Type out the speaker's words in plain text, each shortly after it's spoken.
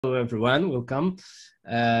Hello everyone, welcome.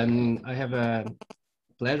 I have a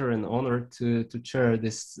pleasure and honor to chair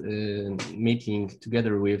this meeting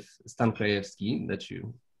together with Stan Krajewski, that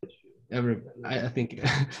I think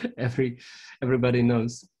everybody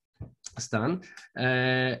knows Stan.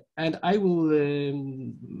 And I will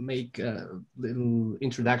make a little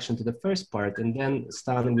introduction to the first part, and then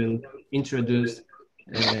Stan will introduce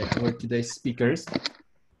our today's speakers.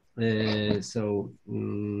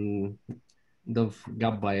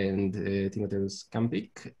 Gabbay and Timotheus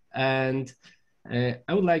Kampik. And I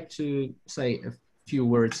would like to say a few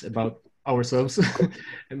words about ourselves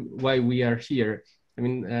and why we are here. I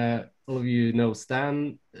mean, all of you know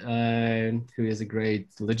Stan, who is a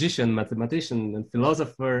great logician, mathematician, and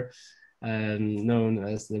philosopher, known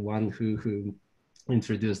as the one who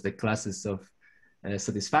introduced the classes of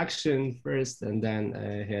satisfaction first, and then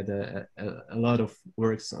he had a lot of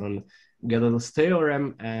works on Gödel's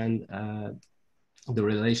theorem and the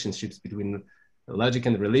relationships between logic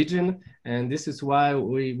and religion. And this is why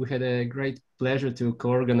we had a great pleasure to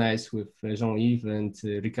co-organize with Jean-Yves and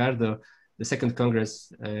Ricardo the second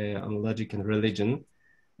Congress on Logic and Religion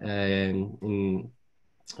in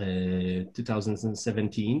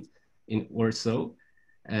 2017 in Warsaw,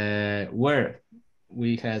 where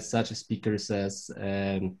we had such speakers as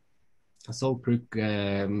Saul Kruk,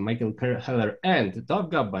 Michael Heller, and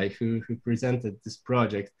Gabbay, who presented this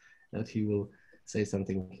project that he will say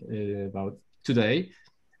something about today.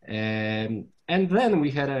 And then we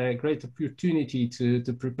had a great opportunity to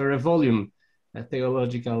prepare a volume, a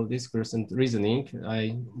Theological Discourse and Reasoning.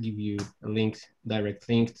 I give you a link, direct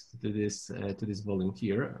link to this volume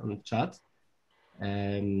here on the chat.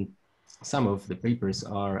 And some of the papers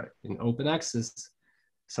are in open access,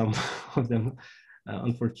 some of them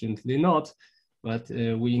unfortunately not, but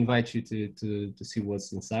we invite you to see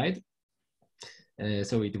what's inside.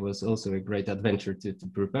 So it was also a great adventure to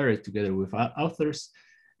prepare it together with authors.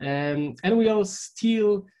 And we are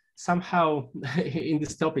still somehow in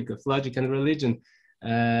this topic of logic and religion.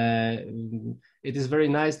 It is very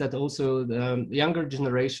nice that also the younger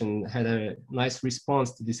generation had a nice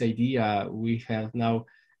response to this idea. We have now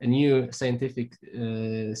a new scientific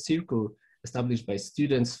circle established by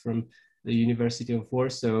students from the University of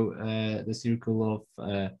Warsaw, the Circle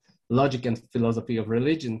of Logic and Philosophy of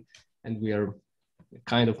Religion, and we are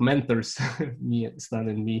kind of mentors, Stan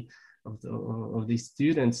and me, of these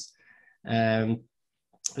students.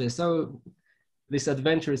 So this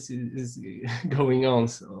adventure is going on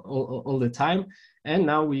all the time, and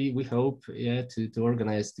now we hope to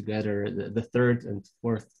organize together the third and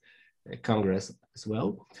fourth Congress as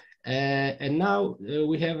well. And now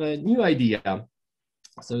we have a new idea.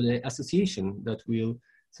 So the association that will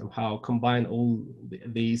somehow combine all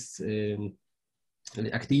these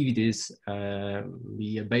activities,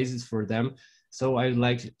 be a basis for them. So I would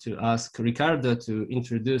like to ask Ricardo to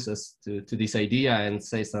introduce us to this idea and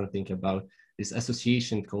say something about this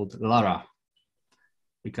association called LUW.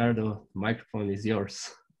 Ricardo, the microphone is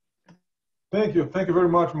yours. Thank you very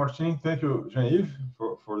much, Marcin. Thank you, Jean-Yves,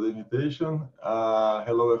 for the invitation.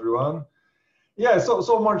 Hello, everyone. Yeah,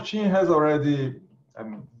 so Marcin has already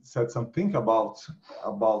said something about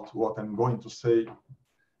what I'm going to say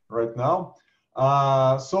right now.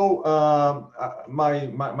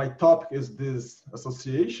 My topic is this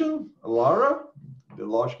association, LUW, the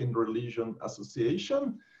Logic and Religion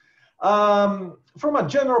Association. From a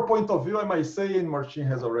general point of view, I might say, and Marcin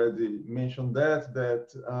has already mentioned that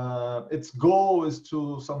its goal is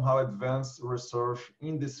to somehow advance research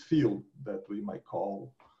in this field that we might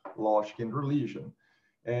call logic and religion.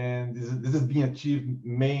 And this is being achieved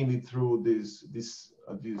mainly through this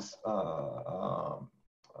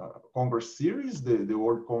Congress series, the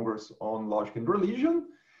World Congress on Logic and Religion,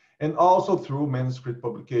 and also through manuscript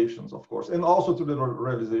publications, of course, and also through the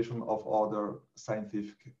realization of other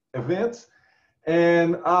scientific events.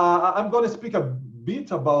 And I'm going to speak a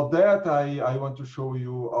bit about that. I want to show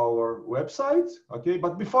you our website, okay?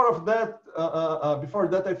 But before that,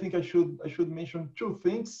 I think I should mention two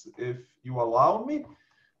things, if you allow me.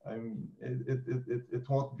 It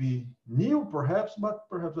won't be new, perhaps, but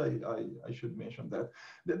perhaps I should mention that.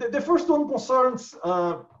 The first one concerns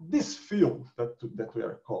this field that we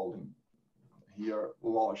are calling here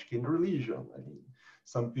logic and religion. I mean,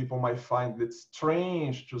 some people might find it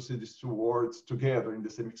strange to see these two words together in the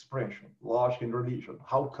same expression, logic and religion.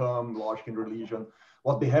 How come logic and religion?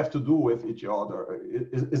 What they have to do with each other?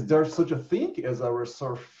 Is there such a thing as a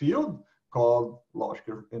research field called logic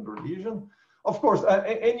and religion? Of course,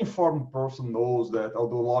 any informed person knows that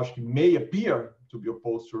although logic may appear to be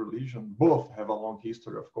opposed to religion, both have a long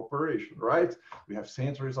history of cooperation, right? We have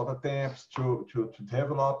centuries of attempts to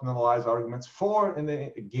develop and analyze arguments for and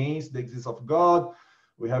against the existence of God.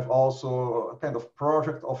 We have also a kind of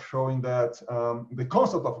project of showing that the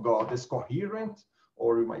concept of God is coherent,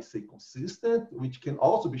 or we might say consistent, which can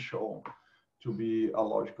also be shown to be a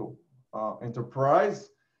logical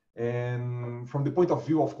enterprise. And from the point of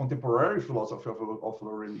view of contemporary philosophy of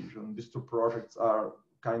religion, these two projects are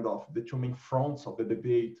kind of the two main fronts of the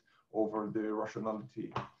debate over the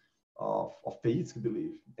rationality of theistic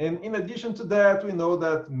belief. And in addition to that, we know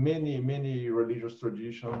that many religious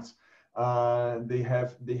traditions, they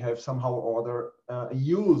have somehow or other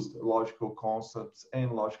used logical concepts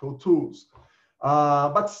and logical tools.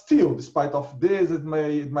 But still, despite of this, it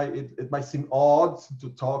might seem odd to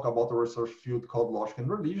talk about a research field called logic and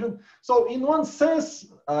religion. So in one sense,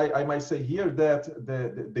 I might say here that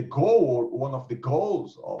the goal, or one of the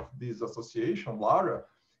goals of this association, LARA,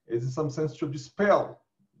 is in some sense to dispel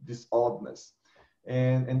this oddness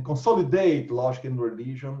and consolidate logic and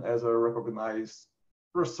religion as a recognized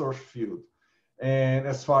research field. And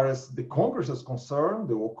as far as the Congress is concerned,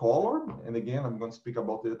 the color, and again, I'm going to speak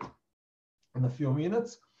about it in a few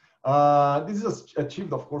minutes. This is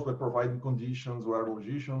achieved, of course, by providing conditions where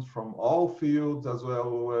logicians from all fields, as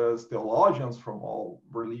well as theologians from all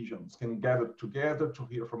religions, can gather together to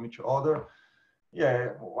hear from each other. Yeah,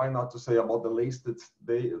 why not to say about the latest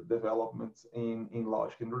developments in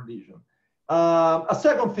logic and religion. A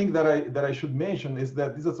second thing that I should mention is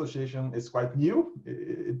that this association is quite new.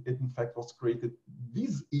 It in fact was created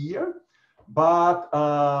this year. But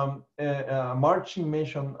Marcin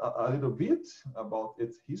mentioned a little bit about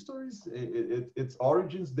its histories. Its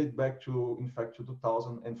origins date back to, in fact, to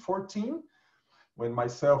 2014, when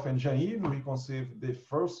myself and Jean-Yves, we conceived the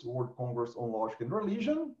first World Congress on Logic and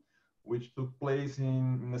Religion, which took place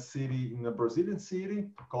in a Brazilian city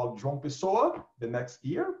called João Pessoa, the next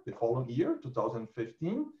year, the following year,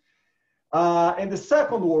 2015. And the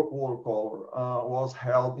second World Congress was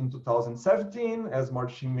held in 2017, as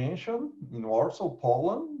Marcin mentioned, in Warsaw,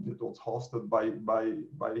 Poland. It was hosted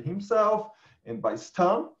by himself and by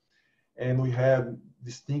Stan. And we had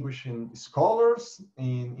distinguishing scholars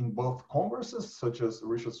in both congresses, such as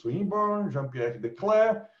Richard Swinburne, Jean-Pierre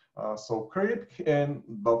Declercq, so Kampik, and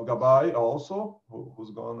Gabbay also,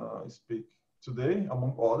 who's gonna speak today,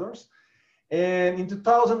 among others. And in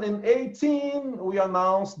 2018, we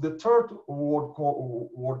announced the third World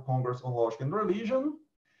Congress on Logic and Religion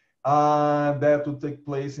that would take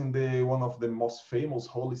place in one of the most famous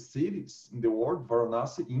holy cities in the world,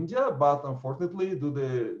 Varanasi, India. But unfortunately, due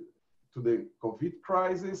to the COVID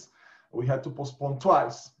crisis, we had to postpone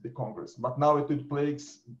twice the Congress. But now it took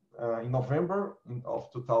place in November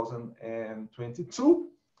of 2022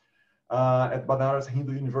 at Banaras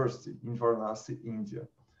Hindu University in Varanasi, India.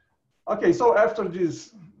 Okay, so after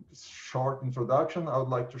this short introduction, I would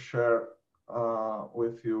like to share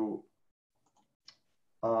with you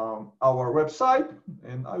our website,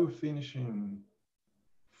 and I will finish in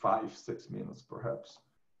 5-6 minutes, perhaps,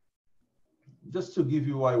 just to give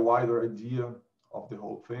you a wider idea of the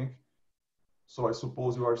whole thing. So I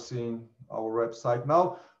suppose you are seeing our website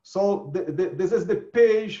now. So this is the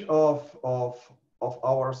page of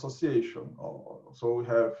our association. So we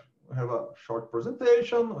have a short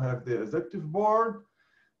presentation, we have the executive board,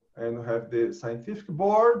 and we have the scientific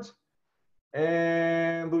board,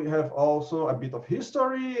 and we have also a bit of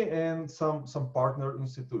history and some partner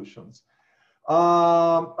institutions.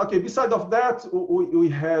 Okay, beside of that, we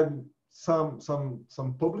had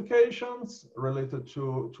some publications related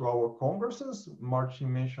to our congresses.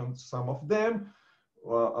 Marcin mentioned some of them.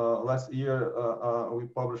 Last year, we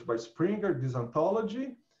published by Springer this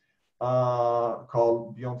anthology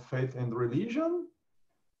called Beyond Faith and Religion.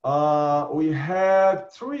 We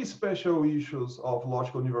had 3 special issues of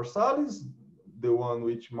Logica Universalis, the one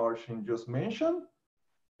which Marcin just mentioned,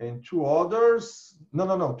 and 2 others,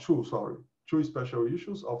 two special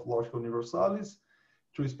issues of Logica Universalis,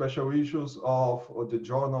 2 special issues of the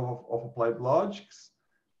Journal of Applied Logics,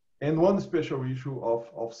 and 1 special issue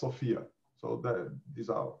of Sophia. So these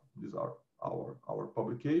are our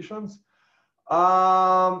publications.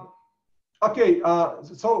 Okay,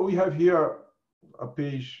 so we have here a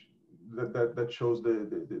page that shows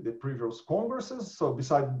the previous congresses. So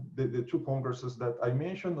beside the 2 congresses that I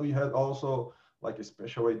mentioned, we had also like a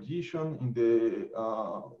special edition in the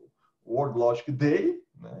World Logic Day.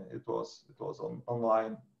 It was an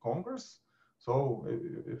online congress. So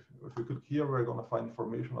if you click here, we're going to find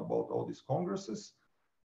information about all these congresses.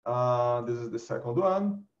 This is the second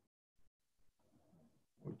one,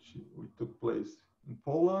 which took place in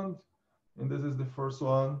Poland. And this is the first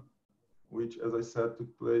one, which, as I said,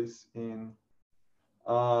 took place in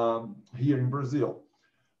here in Brazil.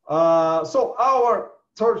 So our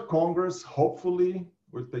third Congress, hopefully,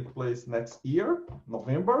 will take place next year,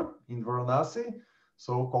 November, in Varanasi.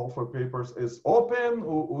 So call for papers is open.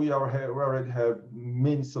 We already have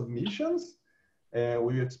many submissions, and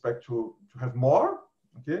we expect to have more.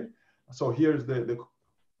 Okay, so here's the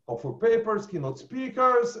call for papers, keynote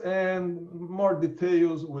speakers, and more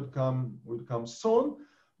details would come soon.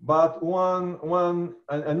 But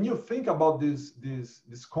a new thing about this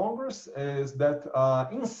Congress is that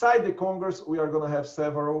inside the Congress we are going to have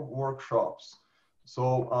several workshops.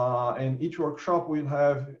 So and each workshop will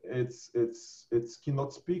have its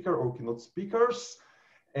keynote speaker or keynote speakers,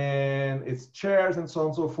 and its chairs and so on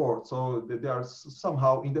and so forth. So they are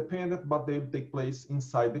somehow independent, but they take place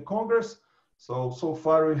inside the Congress. So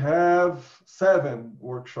far we have 7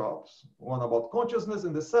 workshops: one about consciousness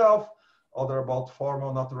and the self, other about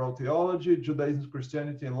formal natural theology, Judaism,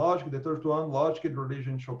 Christianity, and logic. The third one, logic and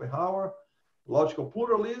religion, Schopenhauer, logical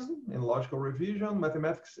pluralism and logical revision,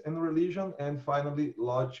 mathematics and religion, and finally,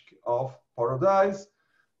 logic of paradise.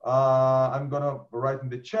 I'm gonna write in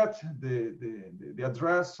the chat the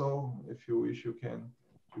address, so if you wish, you can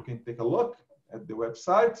take a look at the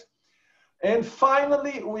website. And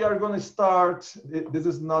finally, we are going to start. This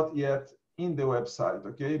is not yet in the website,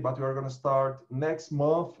 okay? But we are going to start next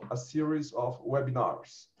month a series of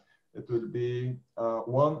webinars. It will be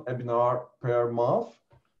 1 webinar per month.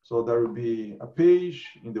 So there will be a page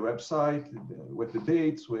in the website with the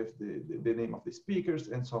dates, with the name of the speakers,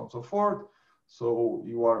 and so on and so forth. So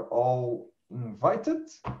you are all invited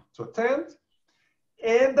to attend.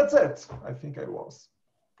 And that's it. I think I was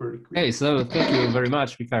pretty quick. Okay, so thank you very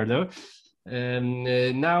much, Ricardo.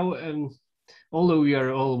 Now, although we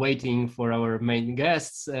are all waiting for our main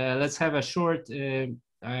guests, let's have a short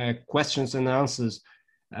questions and answers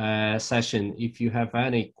session. If you have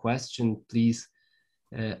any question, please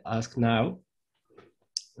ask now.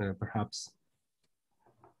 Perhaps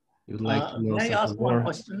you'd like to know something more. Can I ask one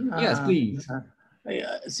question? Yes, please.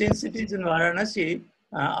 Since it is in Varanasi,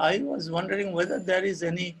 I was wondering whether there is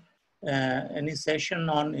any session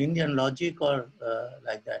on Indian logic or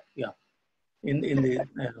like that. Yeah. In the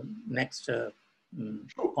next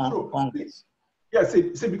Congress. Yeah,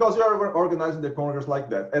 see, because we are organizing the Congress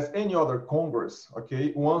like that, as any other Congress,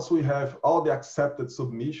 okay, once we have all the accepted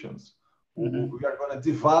submissions, we are going to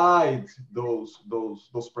divide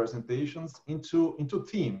those presentations into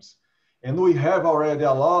teams. And we have already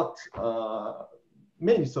a lot,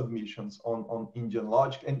 many submissions on Indian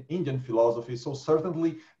logic and Indian philosophy. So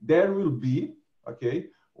certainly there will be,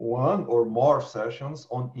 okay, 1 or more sessions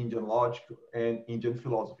on Indian logic and Indian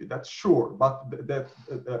philosophy. That's sure, but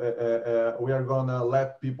we are gonna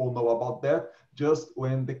let people know about that just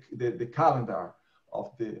when the calendar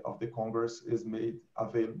of the Congress is made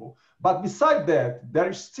available. But beside that,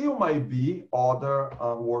 there still might be other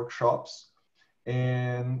workshops,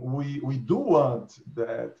 and we do want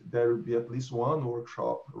that there will be at least 1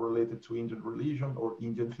 workshop related to Indian religion or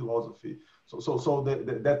Indian philosophy. So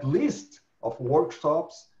that list of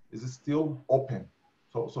workshops is still open.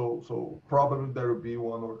 So probably there will be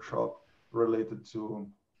 1 workshop related to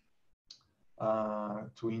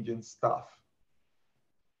Indian stuff.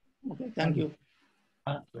 Okay, thank you.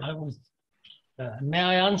 May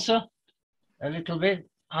I answer a little bit?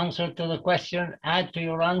 Answer to the question, add to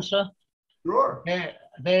your answer? Sure.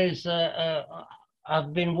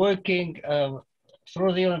 I've been working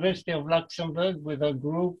through the University of Luxembourg with a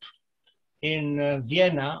group in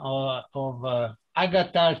Vienna of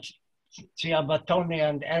Agatha Ciabatoni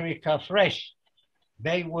and Erika Fresh.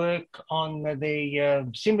 They work on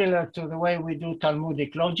the, similar to the way we do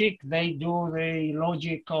Talmudic logic, they do the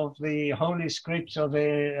logic of the holy scripts of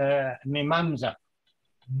the Mimamza.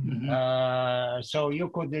 So you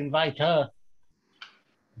could invite her,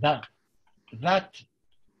 that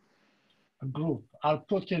group. I'll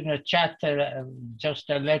put in a chat just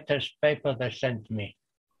a letters paper they sent me.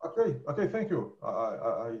 Okay, thank you.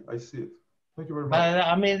 I see it. Thank you very much.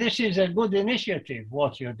 I mean, this is a good initiative,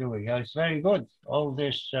 what you're doing. It's very good. All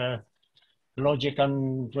this logic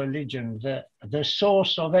and religion, the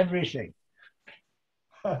source of everything.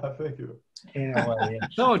 Thank you. In a way, yeah.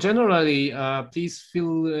 So generally, please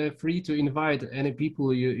feel free to invite any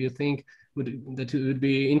people you think would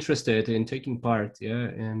be interested in taking part. Yeah,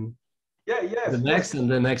 and yes, the next and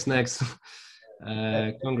the next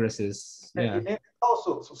congresses. Yeah. And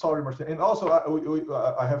also, sorry, Marcin. And also,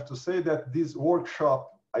 I have to say that this workshop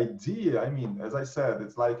idea, I mean, as I said,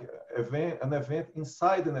 it's like an event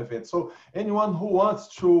inside an event. So anyone who wants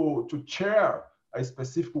to chair a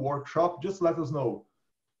specific workshop, just let us know.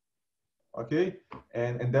 Okay,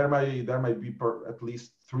 and there might be at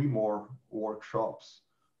least 3 more workshops.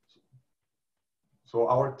 So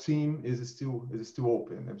our team is still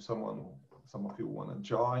open. If some of you want to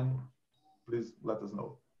join, please let us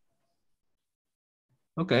know.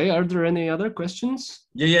 Okay, are there any other questions?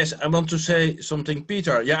 Yeah, yes, I want to say something,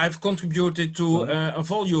 Peter. Yeah, I've contributed to a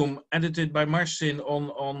volume edited by Marcin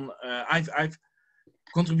on I've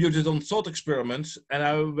contributed on thought experiments, and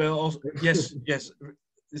I will also, yes, yes,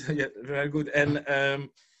 yeah, very good. And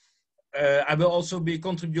I will also be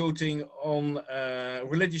contributing on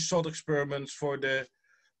religious thought experiments for the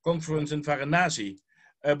conference in Varanasi.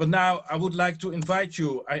 But now I would like to invite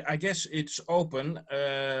you, I guess it's open,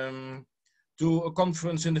 to a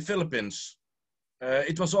conference in the Philippines.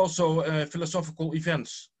 It was also philosophical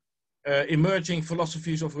events, emerging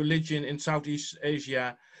philosophies of religion in Southeast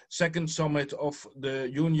Asia, second summit of the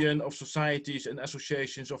Union of Societies and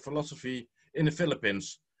Associations of Philosophy in the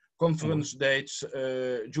Philippines. Conference dates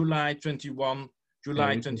July 21,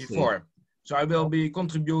 July 24. So I will be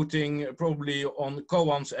contributing probably on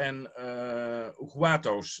koans and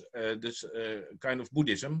huatos, this kind of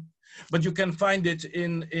Buddhism. But you can find it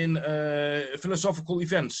in philosophical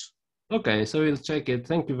events. Okay, so we'll check it.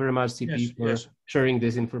 Thank you very much, CP, for sharing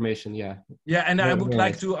this information. Yeah. Yeah, and I would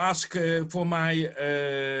like to ask for my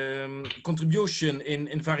contribution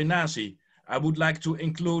in Varanasi. I would like to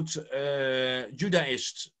include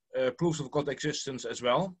Judaist proofs of God existence as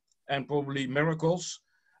well, and probably miracles.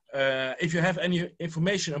 If you have any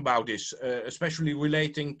information about this, especially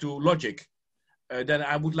relating to logic, then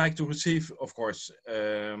I would like to receive, of course.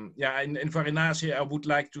 Yeah, in Varanasi, I would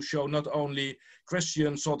like to show not only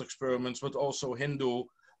Christian thought experiments, but also Hindu,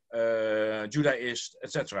 Judaist,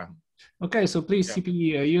 etc. Okay, so please, CP,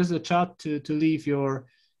 use the chat to leave your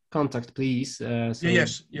contact, please. So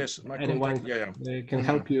yes, my anyone contact, can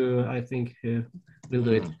help you, I think we'll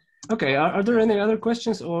do it. Okay, are there any other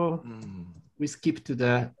questions, or we skip to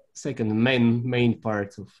the second main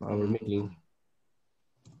part of our meeting?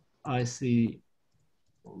 I see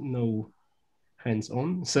no hands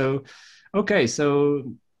on. So, okay, so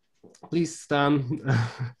please, Stan,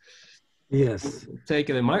 yes, take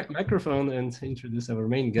the microphone and introduce our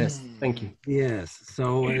main guest. Thank you. Yes,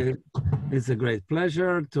 so it's a great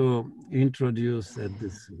pleasure to introduce at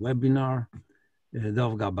this webinar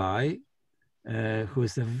Dov Gabbay, who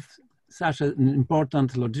is such an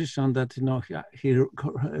important logician that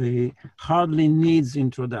he hardly needs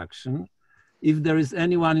introduction. If there is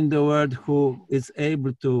anyone in the world who is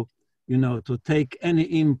able to, to take any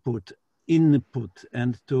input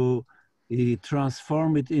and to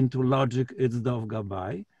transform it into logic, it's Dov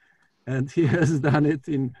Gabbay. And he has done it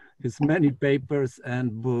in his many papers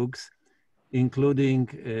and books, including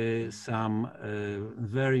some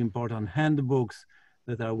very important handbooks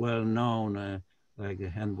that are well known, like the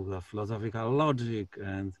Handbook of Philosophical Logic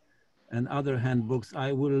and other handbooks.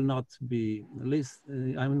 I will not be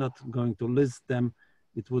I'm not going to list them.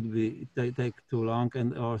 It would take too long,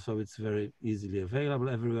 and also it's very easily available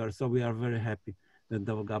everywhere. So we are very happy that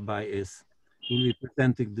Dov Gabbay will be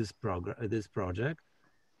presenting this project,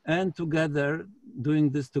 and together doing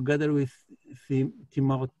this together with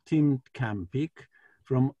Tim Kampik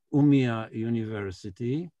from Umia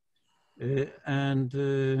University, and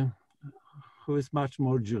who is much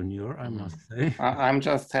more junior, I must say. I'm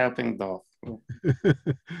just helping Dov.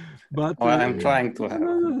 But I'm trying to help.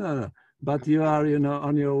 No. But you are,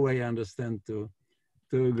 on your way, I understand, to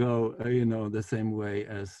go, the same way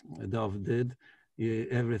as Dov did.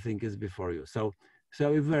 Everything is before you. So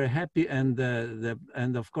we're very happy, and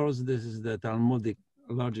of course this is the Talmudic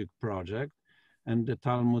Logic project, and the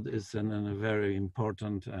Talmud is a very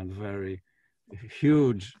important and very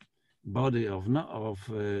huge body of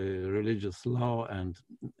religious law,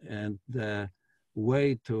 and the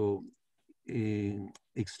way to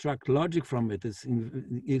extract logic from it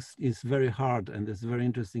is very hard, and it's very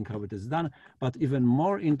interesting how it is done. But even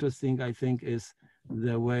more interesting, I think, is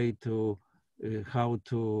the way to how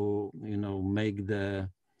to make the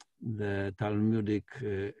Talmudic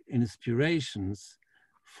inspirations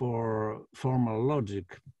for formal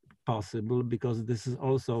logic possible, because this is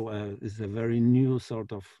also a very new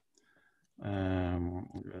sort of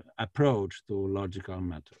approach to logical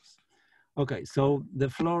matters. Okay, so the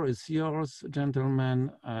floor is yours,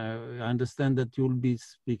 gentlemen. I understand that you'll be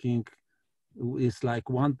speaking. It's like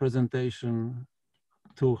one presentation,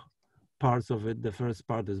 2 parts of it. The first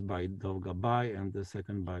part is by Dov Gabbay, and the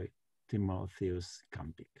second by Timotheus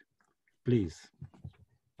Kampik. Please.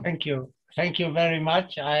 Thank you. Thank you very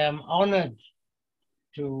much. I am honored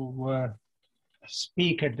to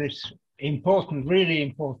speak at this important, really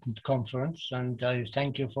important conference, and I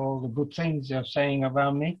thank you for all the good things you're saying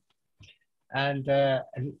about me. And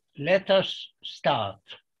let us start.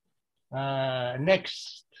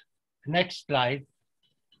 Next slide.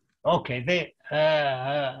 Okay,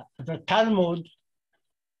 the Talmud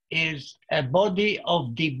is a body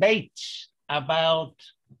of debates about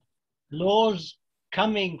laws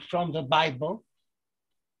coming from the Bible,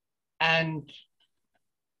 and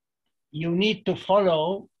you need to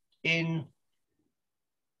follow in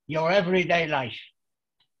your everyday life.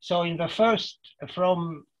 So in the first,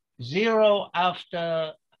 from 0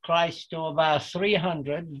 after Christ to about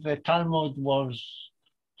 300, the Talmud was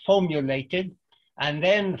formulated, and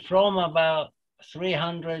then from about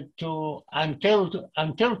 300 to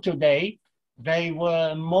until today, there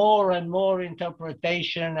were more and more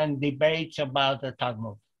interpretation and debates about the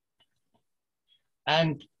Talmud.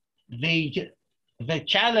 And the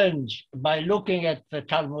challenge by looking at the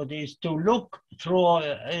Talmud is to look through,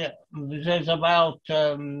 there's about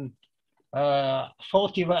 40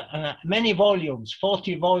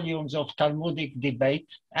 volumes of Talmudic debate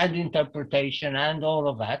and interpretation and all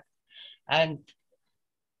of that. And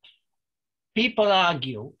people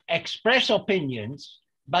argue, express opinions,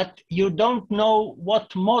 but you don't know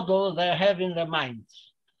what model they have in their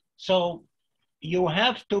minds. So you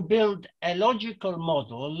have to build a logical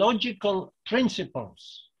model, logical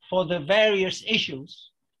principles for the various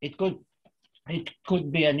issues. It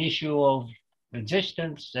could be an issue of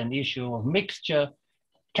resistance, an issue of mixture,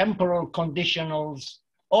 temporal conditionals,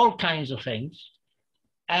 all kinds of things.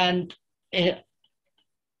 And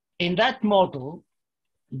in that model,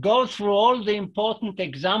 go through all the important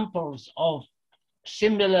examples of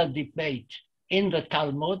similar debate in the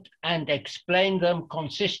Talmud and explain them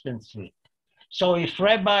consistently. So if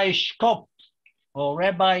Rabbi Shkop or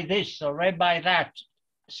Rabbi this or Rabbi that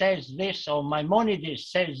says this, or Maimonides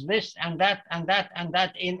says this and that and that and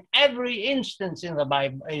that, in every instance in the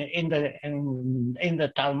Bible, in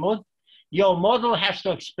the Talmud, your model has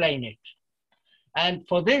to explain it. And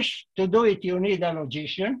for this, to do it, you need a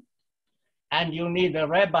logician, and you need a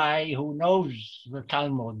rabbi who knows the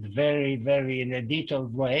Talmud very, very in a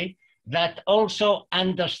detailed way, that also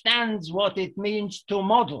understands what it means to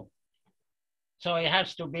model. So it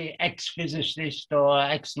has to be ex-physicist or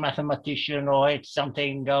ex-mathematician or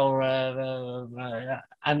ex-something, or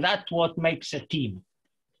and that's what makes a team.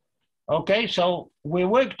 Okay, so we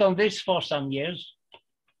worked on this for some years,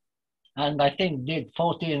 and I think did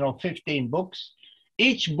 14 or 15 books.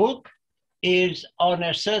 Each book is on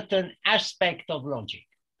a certain aspect of logic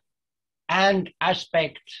and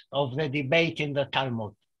aspect of the debate in the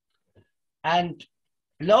Talmud. And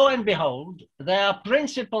lo and behold, there are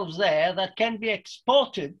principles there that can be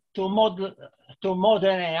exported to modern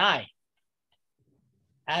AI.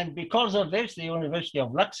 And because of this, the University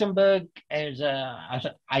of Luxembourg is,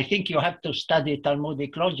 I think you have to study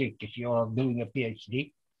Talmudic logic if you are doing a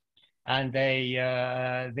PhD. And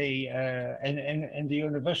in the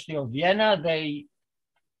University of Vienna, they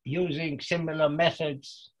using similar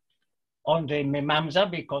methods on the Mimamza,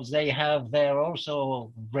 because they have there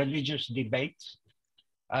also religious debates.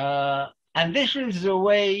 And this is the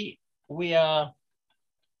way we are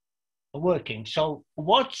working. So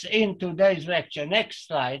what's in today's lecture? Next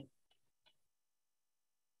slide.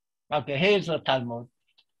 Okay, here's the Talmud.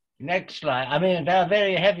 Next slide. I mean, they are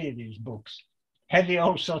very heavy, these books. Heavy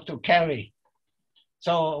also to carry.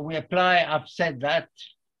 So we apply, I've said that.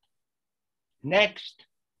 Next.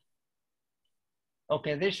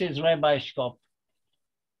 Okay, this is Rabbi Shkop.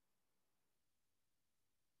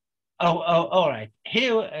 All right.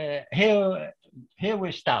 Here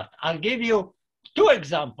we start. I'll give you two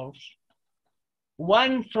examples.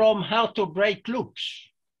 One from how to break loops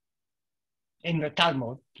in the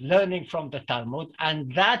Talmud, learning from the Talmud,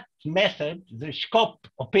 and that method, the Shkop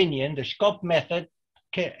opinion, the Shkop method,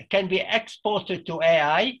 can be exported to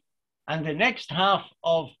AI, and the next half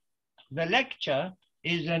of the lecture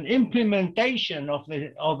is an implementation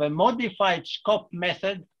of a modified Shkop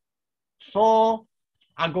method for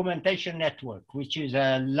argumentation network, which is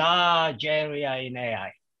a large area in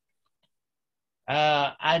AI.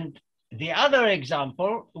 And the other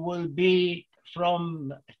example will be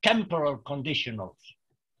from temporal conditionals,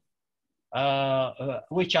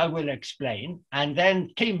 which I will explain. And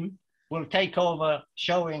then Tim will take over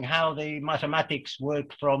showing how the mathematics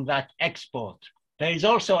work from that export. There is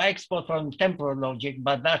also export from temporal logic,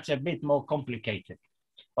 but that's a bit more complicated.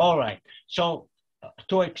 All right, so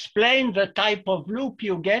to explain the type of loop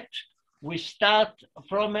you get, we start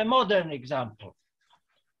from a modern example.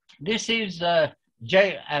 This is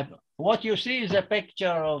what you see is a picture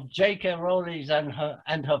of J.K. Rowling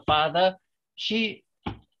and her father. She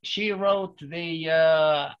wrote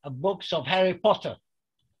the books of Harry Potter,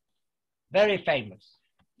 very famous.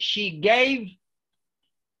 she gave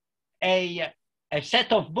a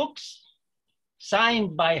set of books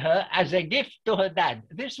signed by her as a gift to her dad.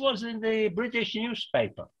 This was in the British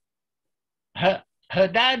newspaper. Her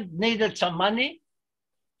dad needed some money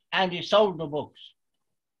and he sold the books.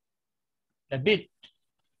 A bit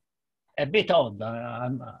odd,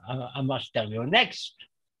 I must tell you. Next.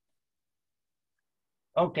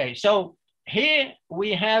 Okay, so here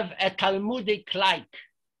we have a Talmudic-like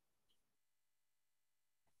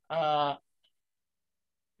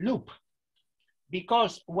loop.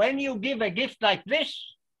 Because when you give a gift like this,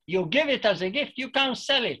 you give it as a gift, you can't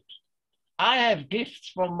sell it. I have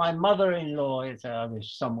gifts from my mother-in-law. It's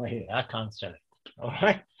somewhere here. I can't sell it. All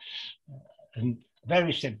right? And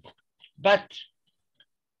very simple. But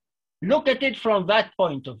look at it from that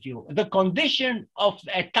point of view. The condition of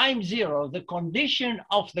at time zero, the condition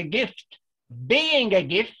of the gift being a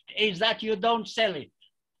gift is that you don't sell it.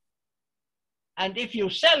 And if you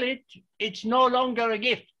sell it, it's no longer a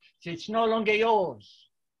gift. It's no longer yours.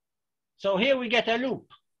 So here we get a loop.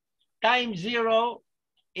 Time zero,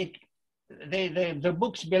 the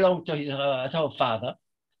books belong to her father.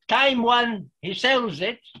 Time one, he sells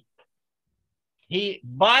it. He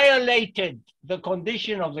violated the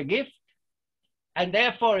condition of the gift, and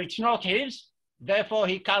therefore it's not his. Therefore,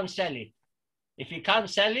 he can't sell it. If he can't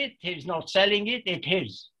sell it, he's not selling it, it's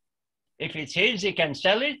his. If it's his, he can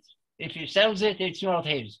sell it. If he sells it, it's not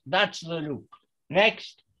his. That's the loop.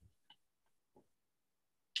 Next.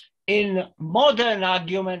 In modern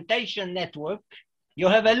argumentation network, you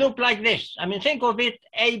have a loop like this. I mean, think of it,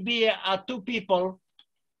 A, B are two people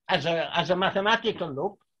as a mathematical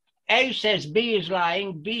loop. A says B is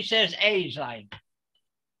lying, B says A is lying.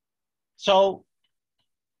 So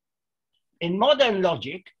in modern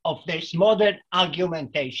logic of this modern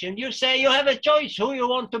argumentation, you say you have a choice who you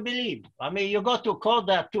want to believe. I mean, you go to court,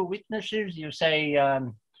 there are two witnesses, you say,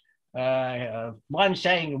 one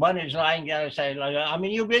saying one is lying, the other saying, I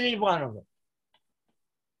mean, you believe one of them.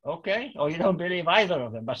 Okay, or you don't believe either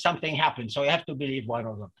of them, but something happened, so you have to believe one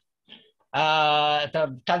of them.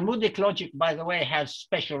 The Talmudic logic, by the way, has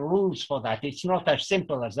special rules for that. It's not as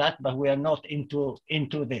simple as that, but we are not into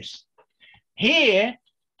this. Here,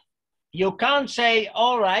 you can't say,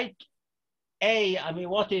 all right, A, I mean,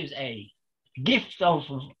 what is A? Gift of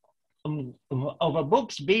a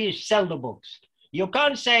books, B is sell the books. You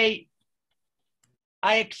can't say,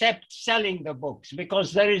 I accept selling the books,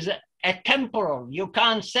 because there is a temporal. You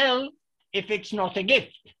can't sell if it's not a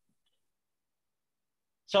gift.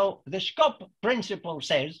 So the scope principle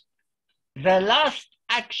says the last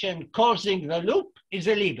action causing the loop is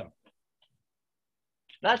illegal.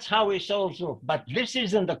 That's how we solve loop. But this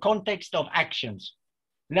is in the context of actions.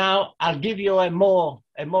 Now I'll give you a more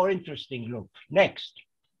interesting loop. Next.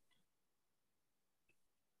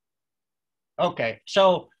 Okay,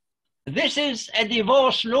 so this is a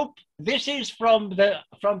divorce loop. This is from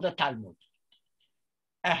the Talmud.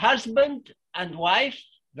 A husband and wife,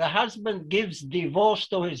 the husband gives divorce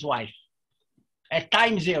to his wife at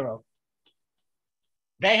time zero.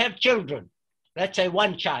 They have children, let's say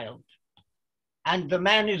one child, and the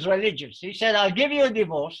man is religious. He said, I'll give you a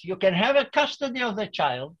divorce. You can have a custody of the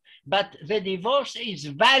child, but the divorce is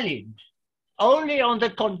valid only on the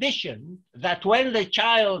condition that when the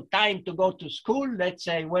child time to go to school, let's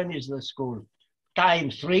say, when is the school?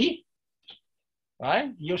 Time 3,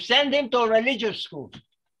 right? You send him to a religious school,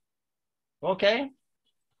 okay?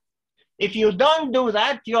 If you don't do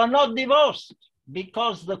that, you're not divorced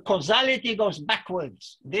because the causality goes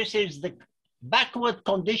backwards. This is the backward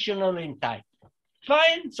conditional in time.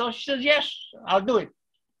 Fine, so she says, yes, I'll do it.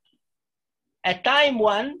 At time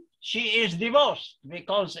 1, she is divorced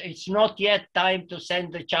because it's not yet time to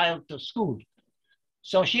send the child to school.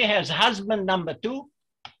 So she has husband number 2,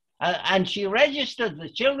 and she registered the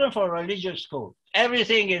children for religious school.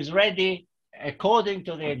 Everything is ready according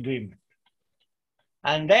to the agreement.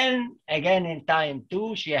 And then again in time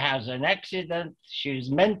 2, she has an accident.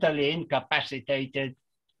 She's mentally incapacitated.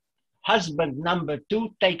 Husband number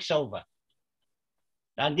 2 takes over.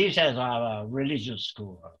 And he says, religious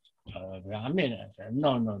school. I mean,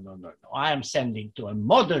 no. I am sending to a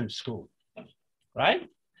modern school, right?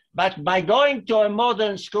 But by going to a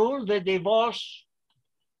modern school, the divorce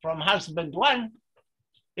from husband 1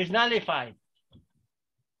 is nullified.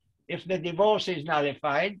 If the divorce is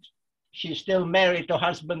nullified, she's still married to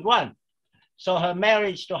husband 1. So her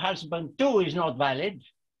marriage to husband 2 is not valid.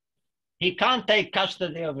 He can't take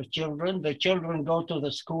custody of the children. The children go to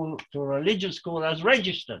the school, to religious school as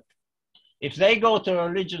registered. If they go to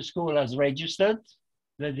religious school as registered,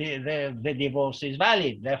 the divorce is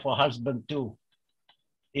valid. Therefore, husband 2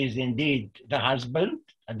 is indeed the husband,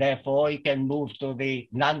 and therefore he can move to the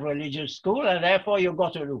non-religious school, and therefore you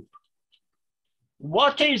got a loop.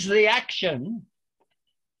 What is the action?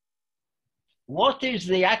 What is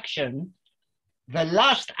the action? The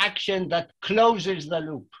last action that closes the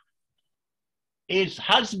loop is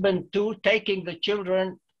husband 2 taking the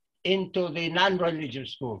children into the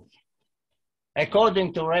non-religious school.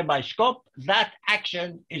 According to Rabbi Shkop, that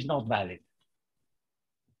action is not valid.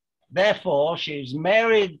 Therefore, she's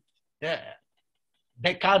married,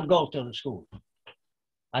 they can't go to the school.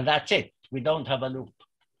 And that's it, we don't have a loop.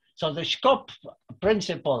 So the Shkop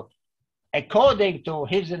principle, according to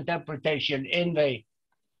his interpretation in the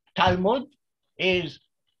Talmud, is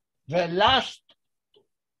the last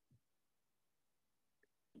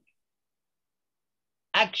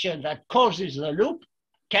action that causes the loop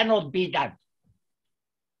cannot be done.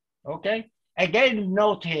 Okay? Again,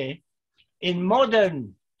 note here, in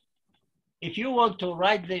modern, if you want to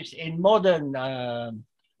write this in modern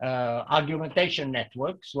argumentation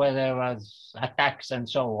networks, where there are attacks and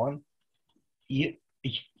so on, you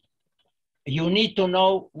need to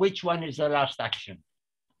know which one is the last action.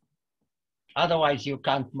 Otherwise, you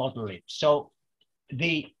can't model it. So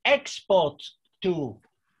the export to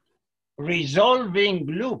resolving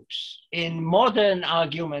loops in modern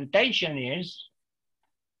argumentation is,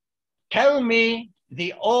 tell me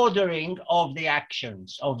the ordering of the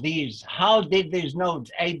actions of these. How did these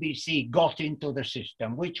nodes ABC got into the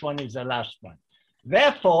system? Which one is the last one?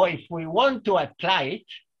 Therefore, if we want to apply it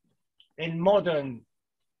in modern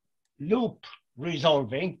loop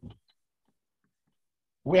resolving,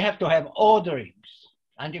 we have to have orderings.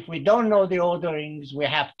 And if we don't know the orderings, we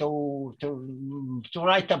have to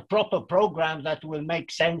write a proper program that will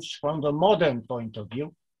make sense from the modern point of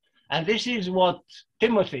view. And this is what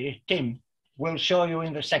Tim will show you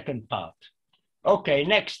in the second part. Okay,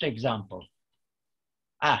 next example.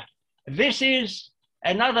 This is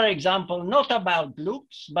another example, not about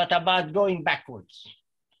loops, but about going backwards.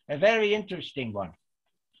 A very interesting one,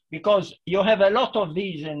 because you have a lot of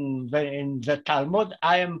these in the Talmud.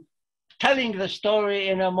 I am telling the story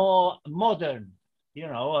in a more modern,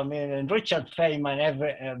 and Richard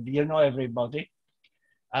Feynman, you know everybody.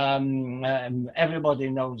 Everybody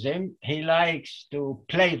knows him. He likes to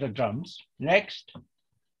play the drums. Next.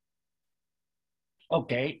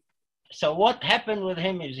 Okay, so what happened with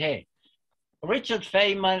him is here. Richard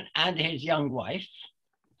Feynman and his young wife,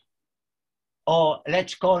 or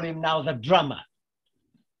let's call him now the drummer,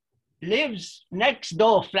 lives next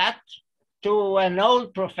door flat to an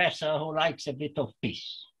old professor who likes a bit of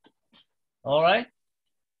peace. All right?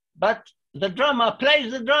 But the drummer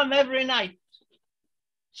plays the drum every night.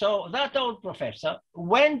 So that old professor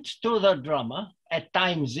went to the drummer at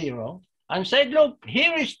time 0 and said, look,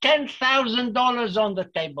 here is $10,000 on the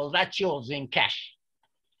table. That's yours in cash.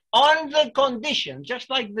 On the condition, just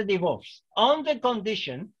like the divorce, on the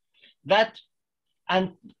condition that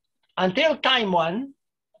until time 1,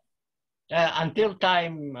 until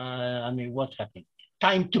time, what happened?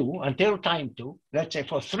 Time 2, until time 2, let's say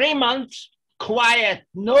for 3 months, quiet,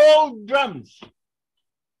 no drums.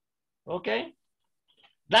 Okay?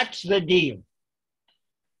 That's the deal.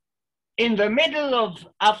 In the middle of,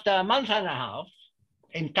 after a month and a half,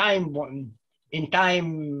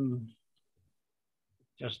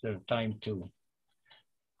 just the time 2,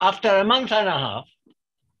 after a month and a half,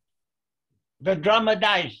 the drummer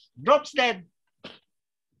dies, drops dead.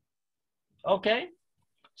 Okay?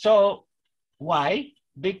 So why?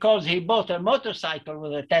 Because he bought a motorcycle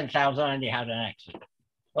with a 10,000 and he had an accident.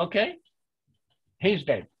 Okay? He's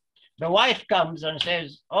dead. The wife comes and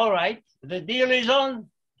says, all right, the deal is on.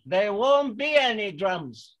 There won't be any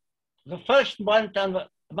drums. The first month and a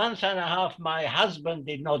half, my husband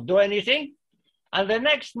did not do anything. And the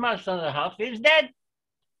next month and a half, he's dead.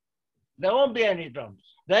 There won't be any drums.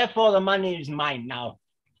 Therefore, the money is mine now.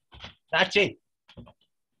 That's it.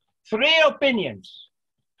 3 opinions.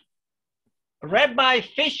 Rabbi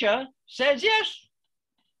Fisher says yes.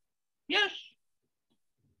 Yes.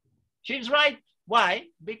 She's right. Why?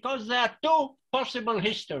 Because there are 2 possible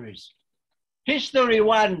histories. History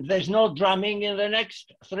 1, there's no drumming in the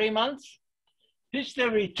next 3 months.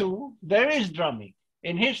 History 2, there is drumming.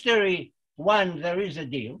 In history 1, there is a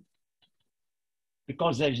deal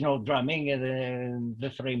because there's no drumming in the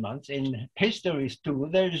 3 months. In history 2,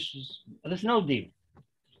 there's no deal.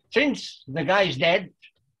 Since the guy's dead,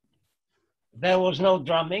 there was no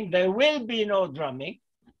drumming. There will be no drumming.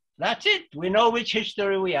 That's it. We know which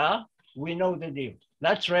history we are. We know the deal.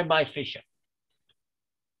 That's Rabbi Fisher.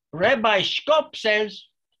 Rabbi Shkop says,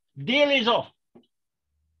 deal is off.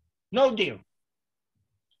 No deal.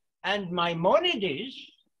 And Maimonides,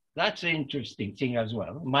 that's an interesting thing as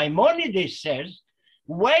well. Maimonides says,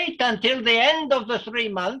 wait until the end of the 3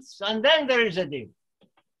 months, and then there is a deal.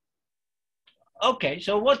 Okay,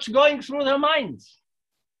 so what's going through their minds?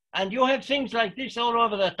 And you have things like this all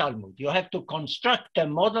over the Talmud. You have to construct a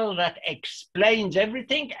model that explains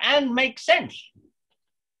everything and makes sense,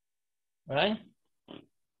 right?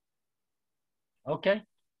 Okay.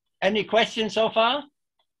 Any questions so far?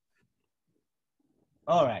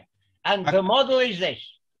 All right. And the model is this.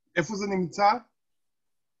 איפה זה נמצא?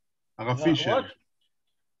 הרב פישר. What?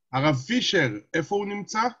 הרב פישר, איפה הוא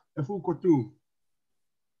נמצא? איפה הוא כתוב?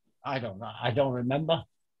 I don't know. I don't remember.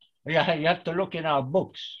 Yeah, you have to look in our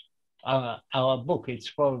books. Our book,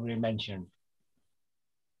 it's probably mentioned.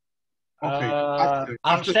 Okay.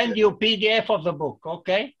 I'll send you PDF of the book,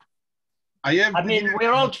 okay? I mean, we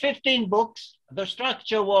wrote 15 books. The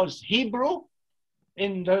structure was Hebrew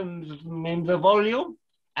in the volume,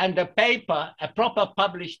 and the paper, a proper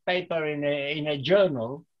published paper in a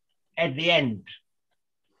journal at the end.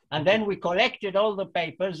 And then we collected all the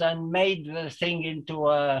papers and made the thing into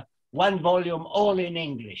one volume, all in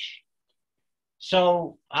English.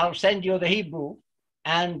 So I'll send you the Hebrew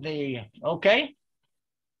and okay?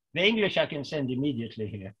 The English I can send immediately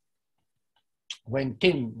here. When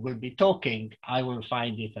Tim will be talking, I will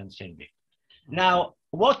find it and send it. Now,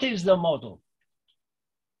 what is the model?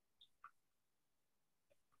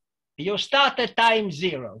 You start at time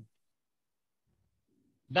 0.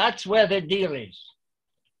 That's where the deal is.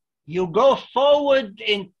 You go forward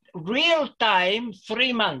in real time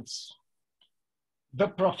 3 months. The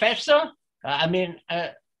professor,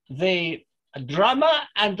 the drummer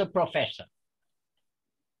and the professor.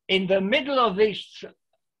 In the middle of these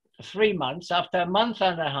 3 months, after a month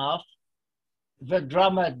and a half, the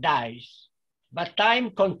drummer dies. But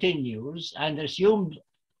time continues, and assume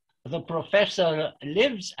the professor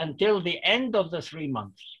lives until the end of the 3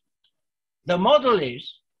 months. The model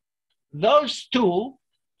is those two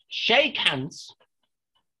shake hands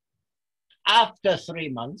after 3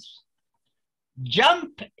 months,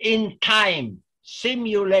 jump in time,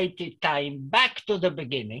 simulated time, back to the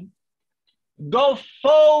beginning, go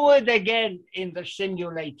forward again in the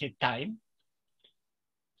simulated time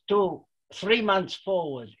to 3 months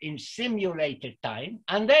forward in simulated time,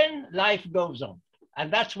 and then life goes on.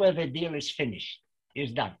 And that's where the deal is finished,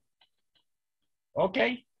 is done.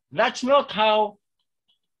 Okay? That's not how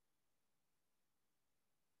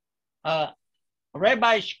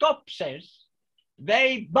Rabbi Shkop says.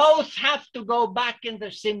 They both have to go back in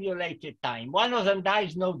the simulated time. One of them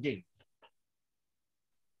dies, no deal.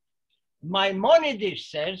 Maimonides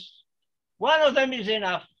says one of them is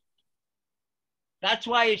enough. That's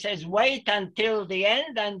why he says wait until the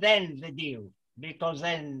end and then the deal, because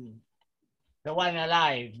then the one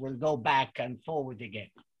alive will go back and forward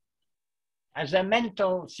again as a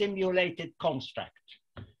mental simulated construct.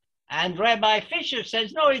 And Rabbi Fisher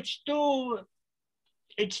says, no, it's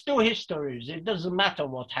two histories. It doesn't matter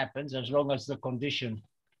what happens as long as the condition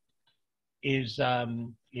is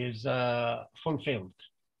fulfilled.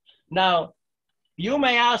 Now, you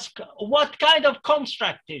may ask, what kind of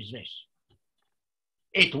construct is this?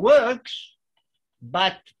 It works,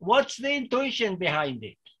 but what's the intuition behind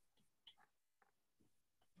it?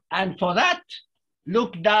 And for that,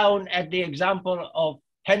 look down at the example of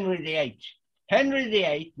Henry VIII. Henry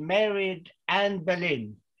VIII married Anne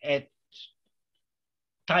Boleyn at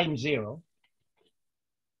time 0.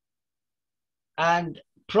 And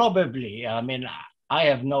probably, I mean, I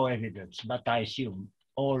have no evidence, but I assume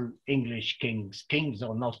all English kings, kings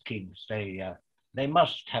or not kings, they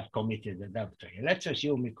must have committed adultery. Let's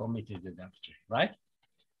assume he committed adultery, right?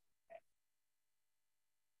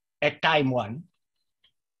 At time 1.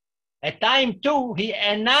 At time 2, he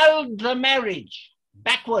annulled the marriage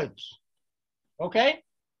backwards, okay?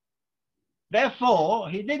 Therefore,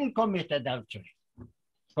 he didn't commit adultery.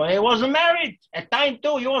 So he wasn't married. At time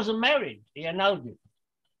 2, he wasn't married. He annulled it.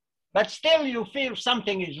 But still, you feel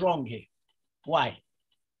something is wrong here. Why?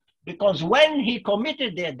 Because when he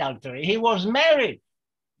committed the adultery, he was married.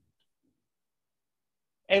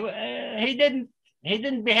 He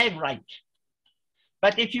didn't behave right.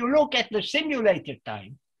 But if you look at the simulated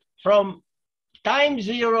time, from time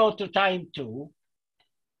 0 to time 2,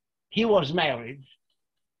 he was married.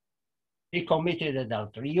 He committed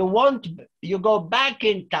adultery. You go back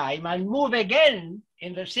in time and move again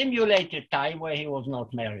in the simulated time where he was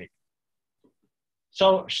not married.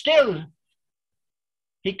 So still,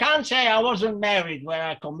 he can't say I wasn't married where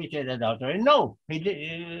I committed adultery. No,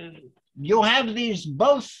 you have these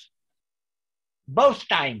both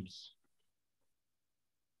times.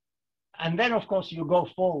 And then, of course, you go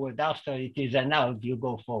forward after it is annulled, you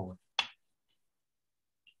go forward.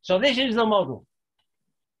 So this is the model.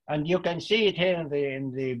 And you can see it here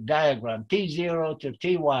in the diagram, T0 to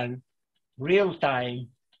T1, real time,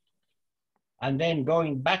 and then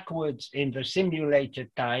going backwards in the simulated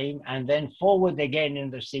time, and then forward again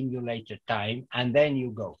in the simulated time, and then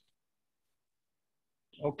you go.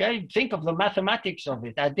 Okay, think of the mathematics of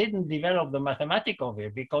it. I didn't develop the mathematics of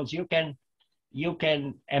it because you can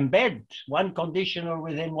embed one conditional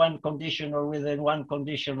within one conditional within one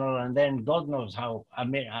conditional, and then God knows how. I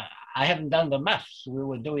mean, I haven't done the maths. We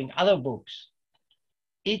were doing other books.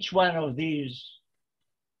 Each one of these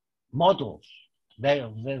models,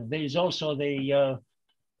 there's also the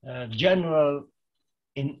general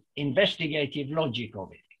investigative logic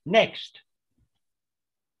of it. Next.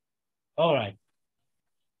 All right.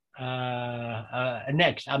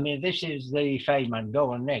 Next. I mean, this is the Feynman.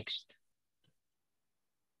 Go on next.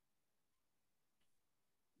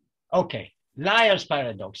 Okay, liar's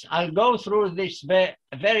paradox. I'll go through this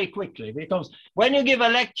very quickly because when you give a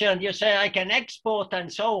lecture and you say I can export and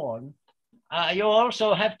so on, you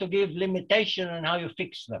also have to give limitation on how you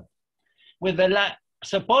fix them. With the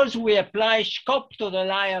suppose we apply Skop to the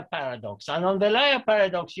liar paradox, and on the liar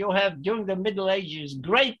paradox you have during the Middle Ages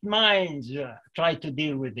great minds try to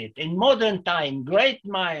deal with it. In modern time, great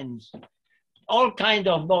minds. All kind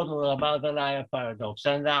of models about the liar paradox.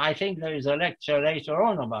 And I think there is a lecture later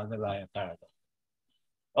on about the liar paradox.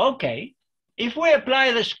 Okay, if we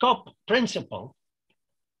apply the Skop principle,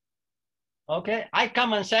 okay, I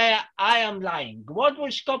come and say, I am lying. What will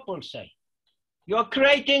Skop say? You're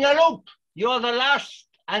creating a loop. You're the last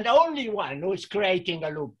and only one who is creating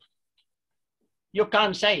a loop. You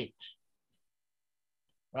can't say it,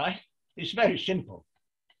 right? It's very simple.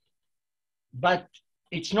 But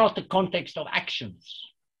it's not the context of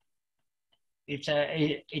actions.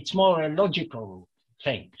 It's more a logical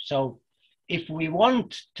thing. So if we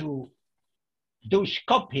want to do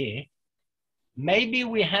Skop here, maybe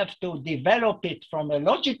we have to develop it from a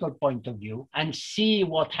logical point of view and see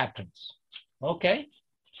what happens. Okay?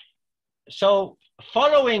 So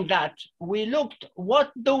following that, we looked,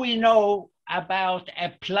 what do we know about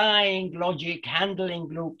applying logic, handling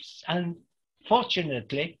loops? And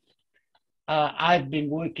fortunately, I've been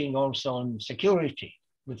working also on security,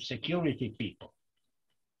 with security people,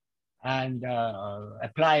 and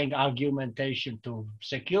applying argumentation to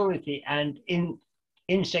security. And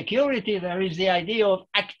in security, there is the idea of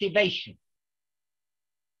activation.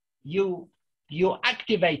 You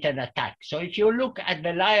activate an attack. So if you look at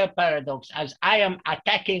the liar paradox as I am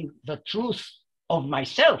attacking the truth of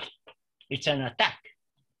myself, it's an attack.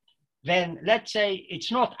 Then let's say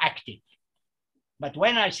it's not active. But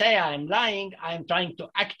when I say I'm lying, I'm trying to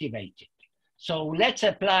activate it. So let's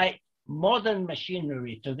apply modern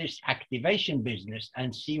machinery to this activation business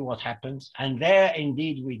and see what happens. And there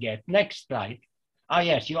indeed we get, next slide. Oh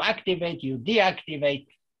yes, you activate, you deactivate,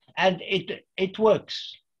 and it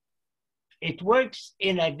works. It works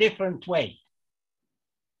in a different way.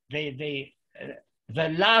 The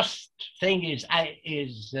last thing is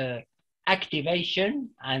activation,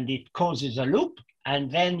 and it causes a loop,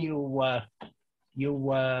 and then you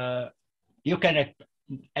can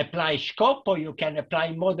apply Skop, or you can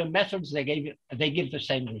apply modern methods. They give the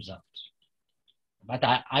same results. But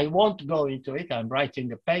I won't go into it. I'm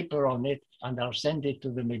writing a paper on it, and I'll send it to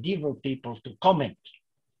the medieval people to comment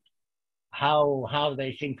how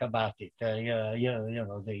they think about it.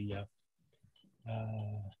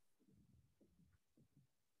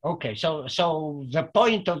 Okay, so the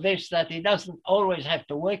point of this that it doesn't always have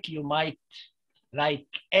to work. You might, like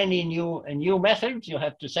any new methods, you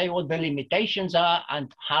have to say what the limitations are and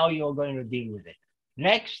how you're going to deal with it.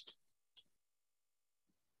 Next.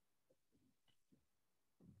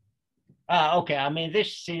 Okay, I mean,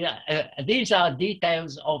 these are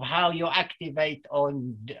details of how you activate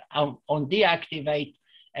on deactivate,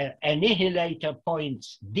 annihilator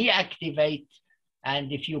points deactivate,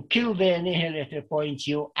 and if you kill the annihilator points,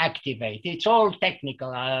 you activate. It's all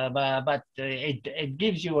technical, but it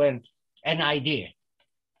gives you an idea.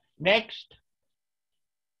 Next.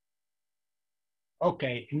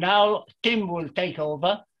 Okay, now Tim will take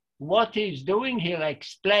over. What he's doing, he'll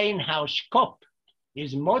explain how Skop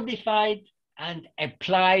is modified and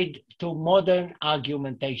applied to modern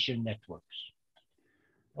argumentation networks.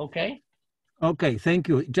 Okay? Okay, thank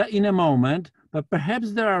you. Just in a moment, but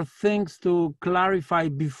perhaps there are things to clarify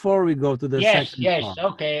before we go to the second part.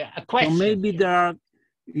 Okay, a question. So maybe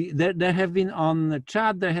there have been on the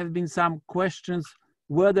chat, there have been some questions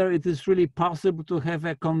whether it is really possible to have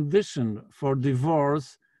a condition for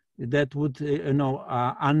divorce that would,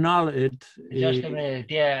 annul it. Just a minute.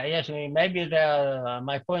 Yeah, yes. Maybe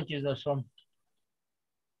my point is that from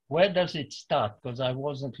where does it start? Because I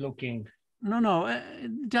wasn't looking.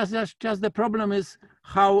 Just the problem is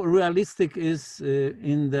how realistic is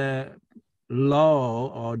in the law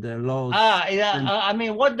or the laws. I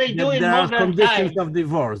mean, what they do in there are modern conditions times. of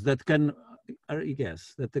divorce that can,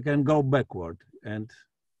 yes, that they can go backward and.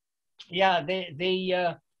 Yeah,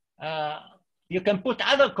 you can put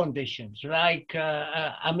other conditions like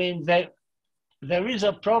I mean there is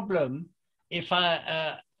a problem if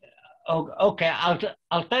okay,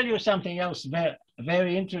 I'll tell you something else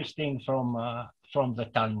very interesting from the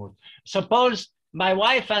Talmud. Suppose my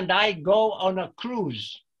wife and I go on a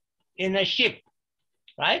cruise in a ship,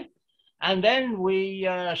 right? And then we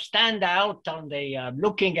stand out on the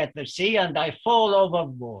looking at the sea, and I fall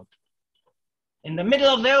overboard. In the middle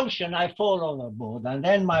of the ocean, I fall overboard, and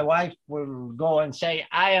then my wife will go and say,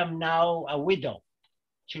 I am now a widow.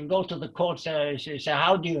 She'll go to the court, she'll say,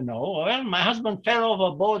 how do you know? Well, my husband fell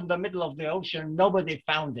overboard in the middle of the ocean, nobody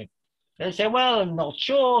found him. They say, well, I'm not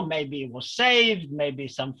sure, maybe he was saved, maybe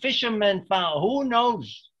some fishermen found, who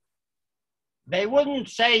knows? They wouldn't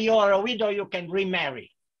say you're a widow, you can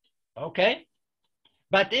remarry, okay?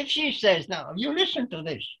 But if she says, now, you listen to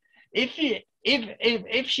this,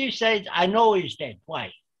 if she says, I know he's dead,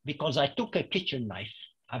 why? Because I took a kitchen knife.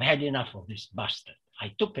 I've had enough of this bastard.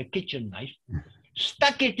 I took a kitchen knife,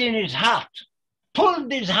 stuck it in his heart,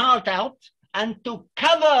 pulled his heart out, and to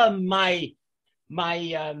cover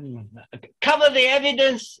cover the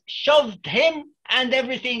evidence, shoved him and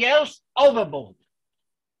everything else overboard.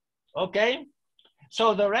 Okay?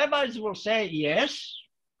 So the rabbis will say, yes,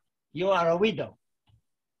 you are a widow.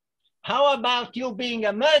 How about you being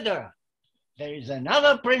a murderer? There is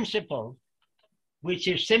another principle which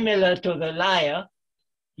is similar to the liar.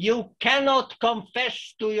 You cannot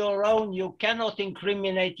confess to your own, you cannot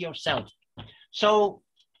incriminate yourself. So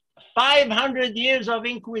 500 years of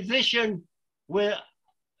inquisition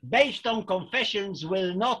based on confessions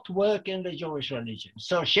will not work in the Jewish religion.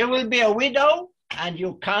 So she will be a widow and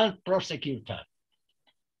you can't prosecute her.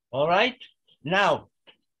 All right? Now,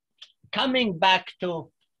 coming back to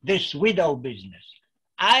this widow business,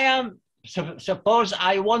 suppose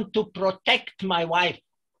I want to protect my wife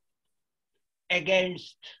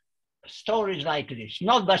against stories like this.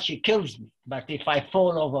 Not that she kills me, but if I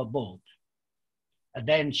fall overboard,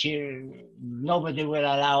 then nobody will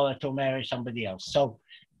allow her to marry somebody else. So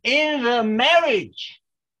in the marriage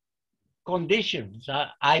conditions,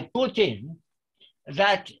 I put in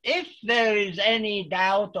that if there is any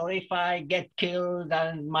doubt or if I get killed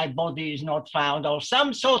and my body is not found or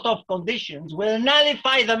some sort of conditions will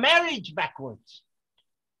nullify the marriage backwards.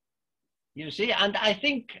 You see, and I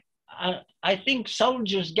think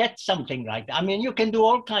soldiers get something like that. I mean, you can do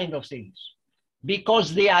all kinds of things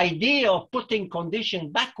because the idea of putting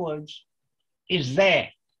condition backwards is there.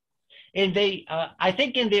 I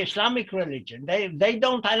think in the Islamic religion, they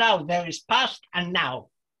don't allow, there is past and now.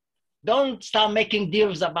 Don't start making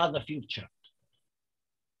deals about the future.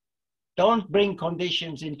 Don't bring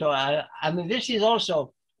conditions into, I mean, this is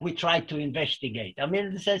also, we try to investigate. I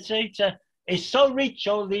mean, it's so rich,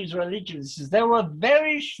 all these religions. There were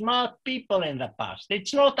very smart people in the past.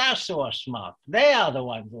 It's not us who are smart. They are the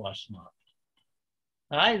ones who are smart.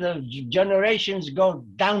 Right? The generations go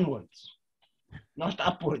downwards, not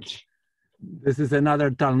upwards. This is another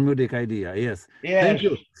Talmudic idea, yes. Thank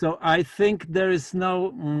you. So I think there is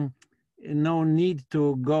no need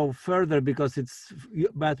to go further because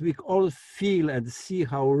but we all feel and see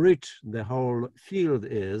how rich the whole field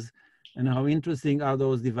is and how interesting are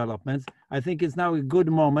those developments. I think it's now a good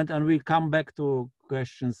moment, and we come back to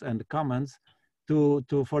questions and comments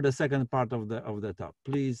for the second part of the talk.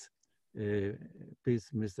 Please,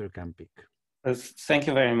 Mr. Kampik. Thank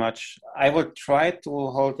you very much. I will try to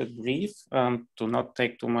hold it brief, to not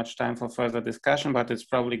take too much time for further discussion, but it's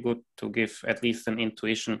probably good to give at least an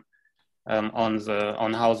intuition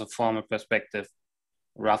on how the formal perspective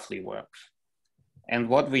roughly works. And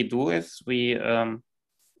what we do is we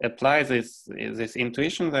apply this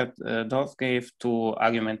intuition that Dov gave to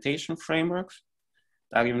argumentation frameworks.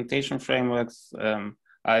 The argumentation frameworks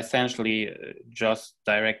are essentially just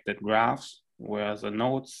directed graphs where the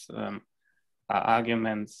nodes are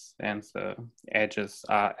arguments and the edges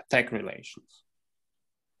are attack relations.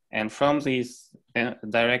 And from these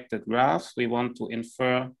directed graphs, we want to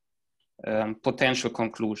infer potential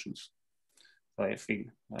conclusions. So if we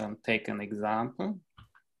take an example,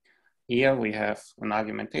 here we have an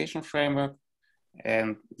argumentation framework,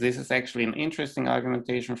 and this is actually an interesting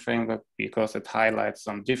argumentation framework because it highlights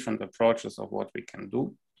some different approaches of what we can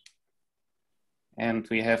do. And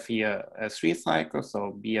we have here a 3-cycle,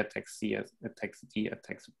 so B attacks C, attacks D,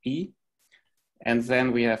 attacks B. And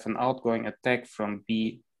then we have an outgoing attack from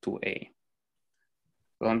B to A.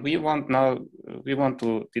 And we want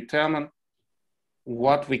to determine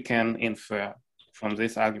what we can infer from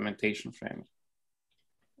this argumentation framework.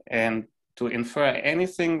 And to infer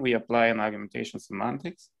anything, we apply an argumentation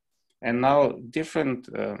semantics. And now different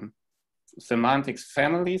semantics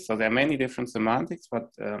families, so there are many different semantics,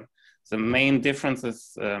 but the main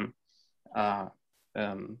differences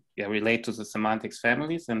relate to the semantics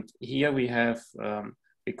families. And here we have,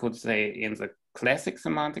 we could say in the classic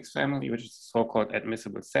semantics family, which is so-called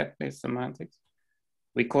admissible set-based semantics,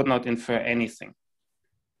 we could not infer anything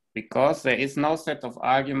because there is no set of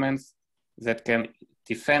arguments that can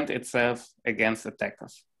defend itself against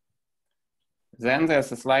attackers. Then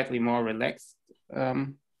there's a slightly more relaxed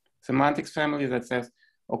semantics family that says,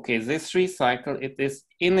 okay, this tree cycle, it is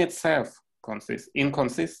in itself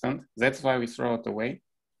inconsistent. That's why we throw it away.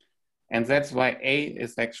 And that's why A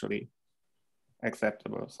is actually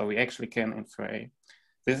acceptable. So we actually can infer A.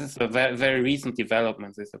 This is a very, very recent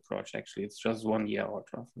development, this approach, actually. It's just 1 year old,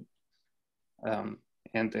 roughly.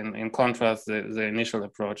 And in contrast, the initial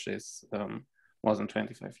approach is more than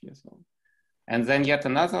 25 years old. And then yet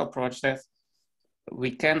another approach says,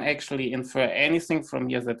 we can actually infer anything from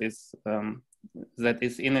here that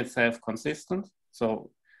is in itself consistent.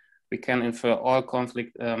 So we can infer all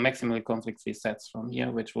maximally conflict-free sets from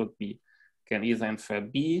here, which would be, can either infer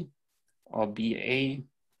B or BA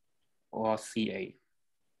or CA.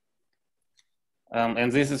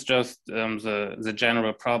 And this is just the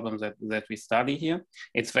general problem that we study here.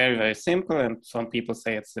 It's very, very simple, and some people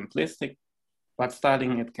say it's simplistic, but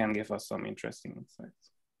studying it can give us some interesting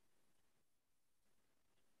insights.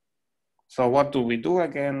 So what do we do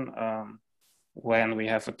again when we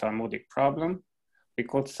have a Talmudic problem? We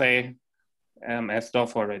could say, as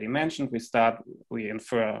Dov already mentioned, we start with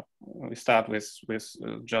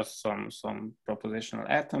just some propositional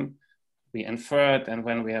atom. We infer it, and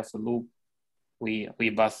when we have a loop, we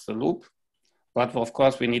bust the loop. But of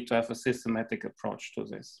course, we need to have a systematic approach to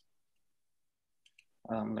this.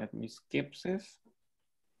 Let me skip this.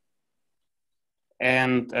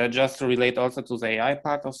 And just to relate also to the AI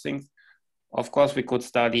part of things, of course, we could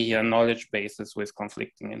study here knowledge bases with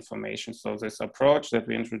conflicting information. So this approach that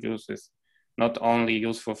we introduce is not only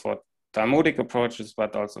useful for Talmudic approaches,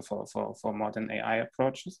 but also for modern AI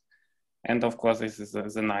approaches. And of course, this is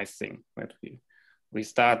a nice thing that we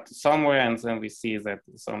start somewhere and then we see that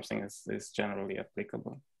something is generally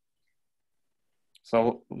applicable.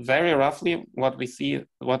 So very roughly, what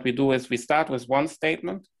we do is we start with one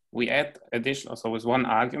statement, we add additional, so with one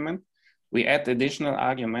argument, we add additional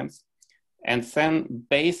arguments. And then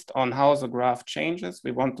based on how the graph changes, we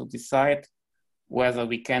want to decide whether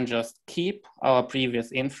we can just keep our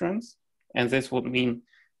previous inference. And this would mean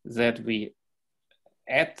that we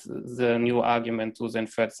add the new argument to the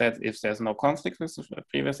inferred set if there's no conflict with the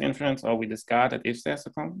previous inference, or we discard it if there's a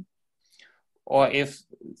conflict. Or if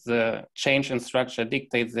the change in structure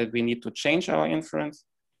dictates that we need to change our inference,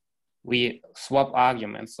 we swap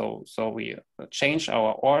arguments. So we change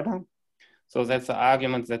our order. So that's the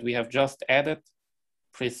argument that we have just added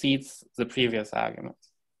precedes the previous argument.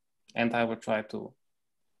 And I will try to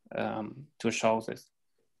show this.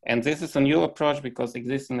 And this is a new approach because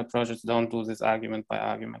existing approaches don't do this argument by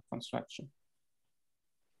argument construction.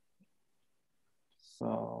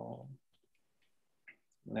 So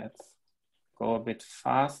let's go a bit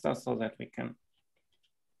faster so that we can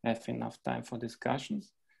have enough time for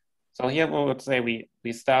discussions. So here we would say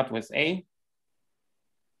we start with A,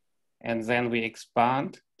 and then we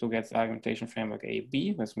expand to get the argumentation framework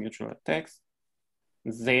AB with mutual attacks.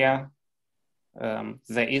 There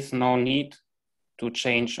is no need to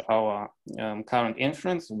change our current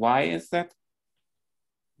inference. Why is that?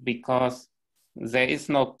 Because there is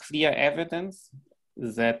no clear evidence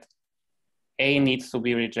that A needs to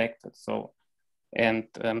be rejected. So, and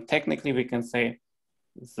technically we can say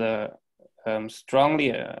the strongly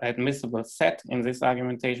admissible set in this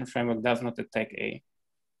argumentation framework does not attack A.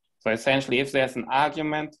 So essentially, if there's an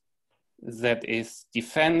argument that is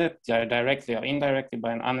defended directly or indirectly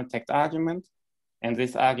by an unattacked argument, and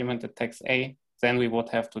this argument attacks A, then we would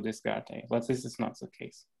have to discard A. But this is not the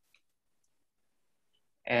case.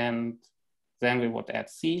 And then we would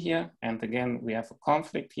add C here. And again, we have a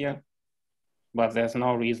conflict here, but there's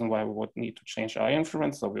no reason why we would need to change our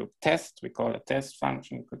inference. So we would test, we call a test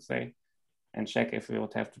function, you could say, and check if we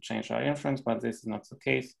would have to change our inference, but this is not the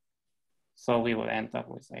case. So we will end up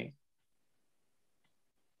with A.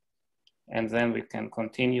 And then we can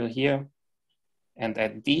continue here and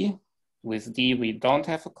add D. With D, we don't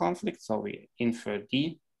have a conflict, so we infer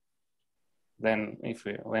D. Then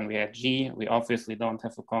when we add G, we obviously don't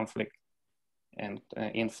have a conflict and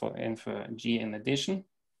infer G in addition.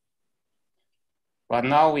 But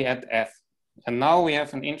now we add F. And now we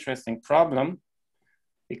have an interesting problem,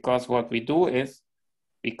 because what we do is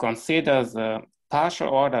we consider the partial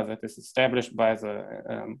order that is established by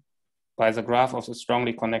the graph of the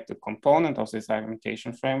strongly connected component of this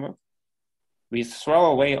argumentation framework. We throw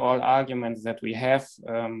away all arguments that we have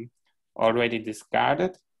already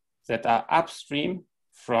discarded that are upstream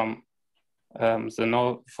from the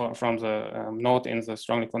node in the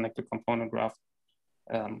strongly connected component graph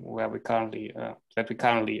where we currently that we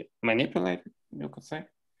currently manipulate, you could say,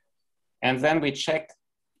 and then we check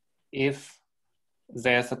if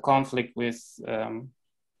there's a conflict with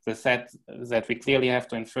the set that we clearly have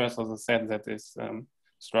to infer, so the set that is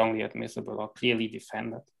strongly admissible or clearly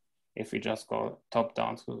defended, if we just go top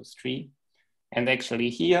down through this tree. And actually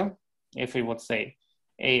here, if we would say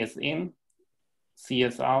A is in, C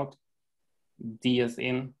is out, D is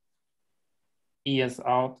in, E is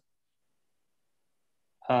out,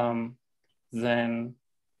 then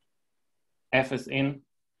F is in,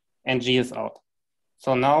 and G is out.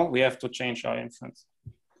 So now we have to change our inference.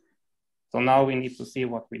 So now we need to see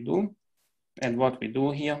what we do. And what we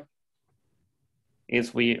do here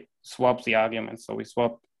is we swap the arguments. So we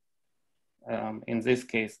swap, in this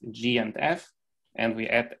case, G and F, and we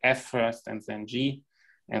add F first and then G,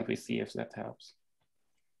 and we see if that helps.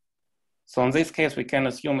 So in this case, we can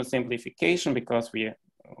assume a simplification because we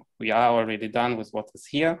are already done with what is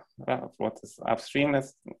here, what is upstream,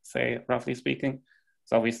 let's say, roughly speaking.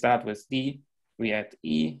 So we start with D, we add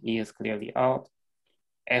E, E is clearly out,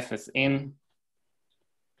 F is in,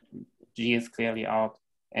 G is clearly out,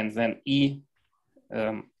 and then E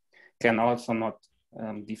can also not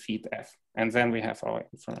defeat F. And then we have our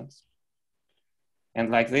inference. And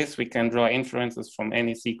like this, we can draw inferences from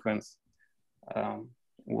any sequence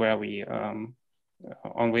where we, on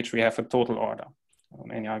which we have a total order on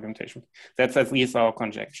any argumentation. That's at least our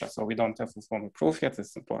conjecture. So we don't have a formal proof yet.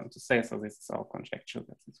 It's important to say. So this is our conjecture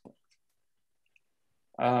that this works.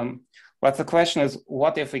 But the question is,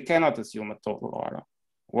 what if we cannot assume a total order?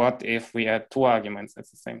 What if we add two arguments at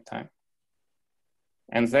the same time?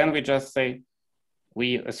 And then we just say,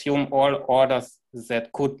 we assume all orders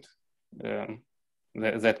that could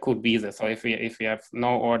be there. So if we have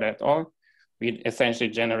no order at all, we essentially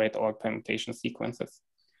generate all permutation sequences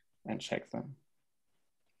and check them.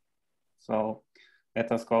 So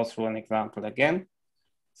let us go through an example again.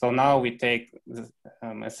 So now we take this,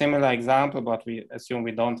 a similar example, but we assume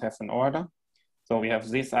we don't have an order. So we have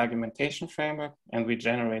this argumentation framework and we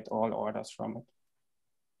generate all orders from it.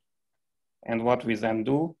 And what we then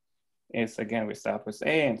do is, again, we start with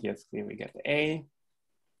A, and here it's clear we get A.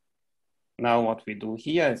 Now what we do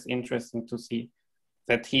here is interesting to see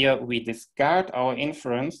that here we discard our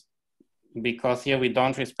inference because here we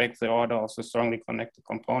don't respect the order of the strongly connected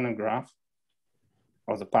component graph,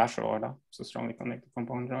 or the partial order of the strongly connected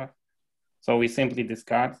component graph. So we simply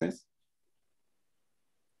discard this.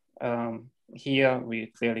 Here we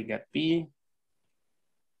clearly get B.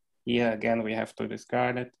 Here again, we have to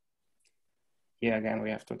discard it. Here again, we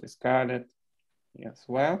have to discard it as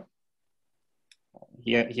well.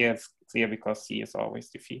 Here it's clear because C is always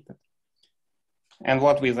defeated. And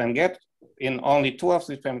what we then get, in only two of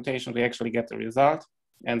these permutations, we actually get the result.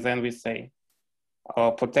 And then we say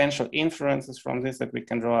our potential inferences from this that we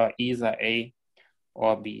can draw are either A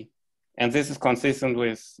or B. And this is consistent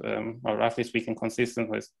with, or roughly speaking, consistent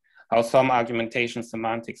with how some argumentation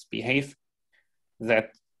semantics behave,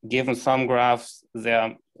 that given some graphs, there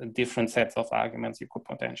are different sets of arguments you could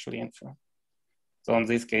potentially infer. So in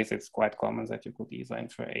this case, it's quite common that you could either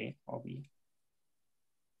infer A or B.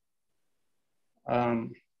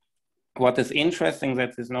 What is interesting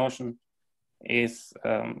that this notion is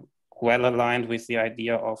well aligned with the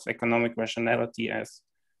idea of economic rationality as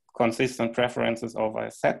consistent preferences over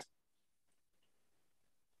a set.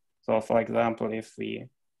 So for example, if we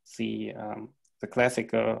see the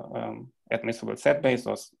classical admissible set-based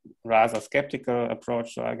or rather skeptical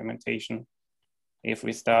approach to argumentation, if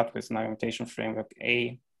we start with an argumentation framework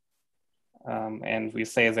A, and we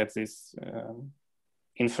say that this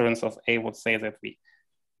inference of A would say that we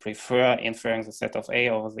prefer inferring the set of A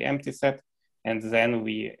over the empty set, and then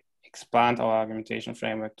we expand our argumentation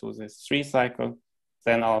framework to this 3-cycle,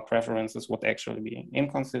 then our preferences would actually be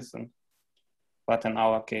inconsistent. But in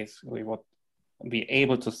our case, we would be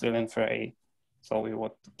able to still infer A. So we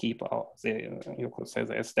would keep our, you could say,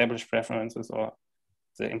 the established preferences or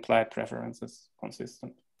the implied preferences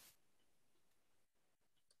consistent.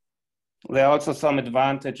 There are also some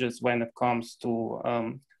advantages when it comes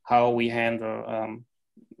to how we handle,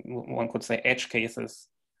 one could say, edge cases.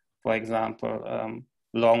 For example,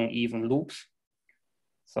 long even loops.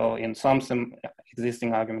 So in some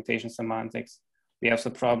existing argumentation semantics, we have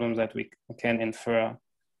the problem that we can infer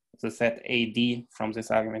the set AD from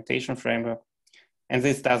this argumentation framework. And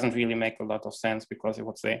this doesn't really make a lot of sense, because it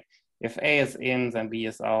would say, if A is in, then B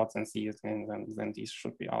is out, and C is in, then D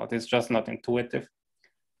should be out. It's just not intuitive.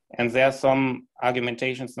 And there are some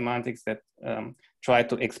argumentation semantics that try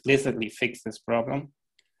to explicitly fix this problem.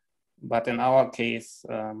 But in our case,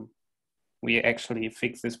 we actually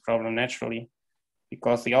fix this problem naturally,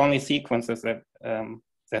 because the only sequences that,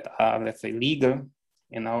 that are, let's say, legal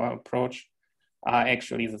in our approach are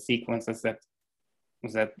actually the sequences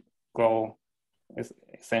that go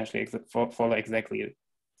essentially follow exactly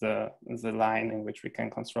the line in which we can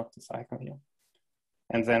construct the cycle here.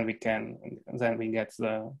 And then we get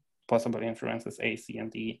the possible inferences A, C,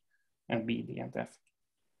 and D, and B, D, and F.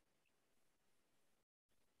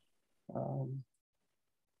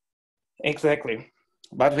 Exactly.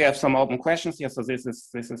 But we have some open questions here. So this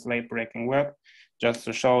is late breaking work, just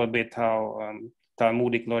to show a bit how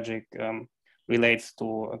Talmudic logic relates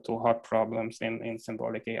to hot problems in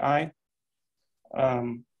symbolic AI.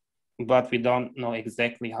 But we don't know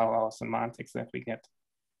exactly how our semantics that we get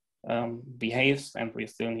behaves, and we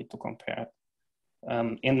still need to compare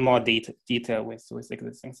it in more detail with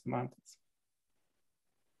existing semantics.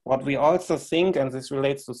 What we also think, and this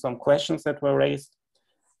relates to some questions that were raised,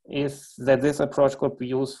 is that this approach could be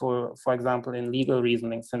used for example, in legal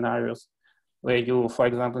reasoning scenarios, where you, for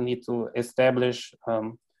example, need to establish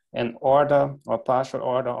an order or partial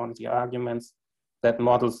order on the arguments that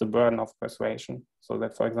models the burden of persuasion. So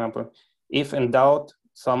that, for example, if in doubt,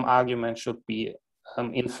 some argument should be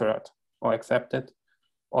inferred or accepted,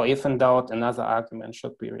 or if in doubt, another argument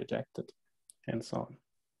should be rejected, and so on.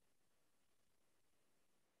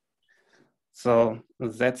 So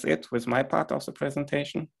that's it with my part of the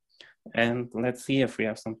presentation. And let's see if we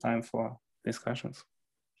have some time for discussions.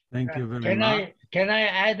 Thank you very much. Can I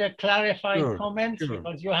add a clarifying comment? Sure.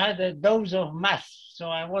 Because you had a dose of math, so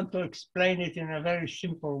I want to explain it in a very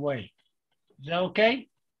simple way. Is that okay?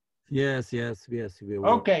 Yes. We will.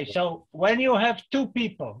 Okay, so when you have two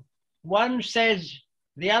people, one says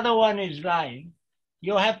the other one is lying,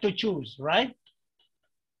 you have to choose, right?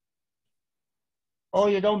 Or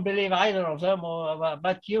you don't believe either of them,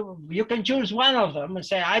 but you can choose one of them and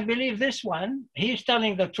say, I believe this one, he's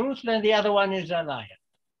telling the truth, then the other one is a liar.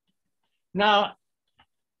 Now,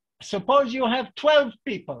 suppose you have 12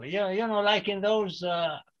 people, you know, like in those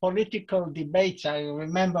political debates, I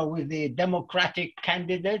remember with the Democratic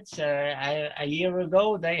candidates a year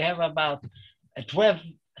ago, they have about 12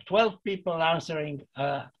 people answering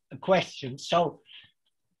a question. So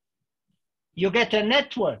you get a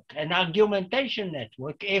network, an argumentation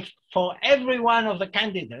network, if for every one of the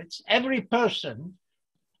candidates, every person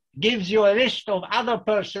gives you a list of other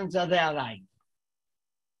persons that they are lying.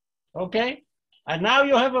 Okay? And now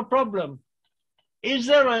you have a problem. Is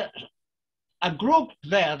there a group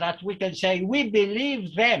there that we can say, we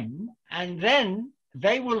believe them, and then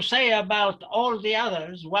they will say about all the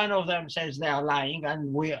others, one of them says they are lying,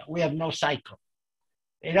 and we have no cycle.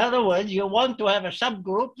 In other words, you want to have a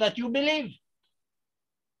subgroup that you believe.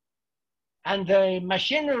 And the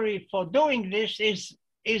machinery for doing this is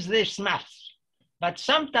this math. But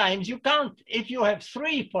sometimes you can't. If you have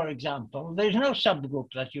three, for example, there's no subgroup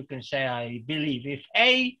that you can say, I believe.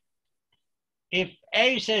 If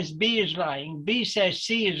A says B is lying, B says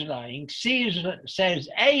C is lying, says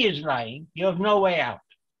A is lying, you have no way out.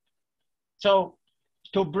 So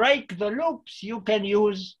to break the loops, you can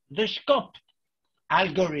use the scope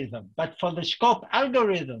algorithm. But for the scope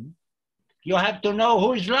algorithm, you have to know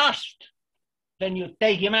who is lost. Then you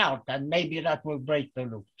take him out, and maybe that will break the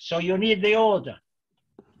loop. So you need the order.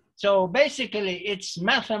 So basically, it's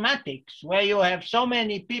mathematics where you have so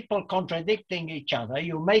many people contradicting each other.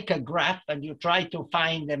 You make a graph and you try to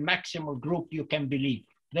find the maximal group you can believe.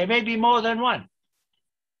 There may be more than one.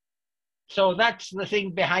 So that's the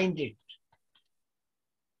thing behind it.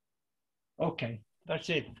 Okay, that's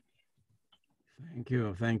it.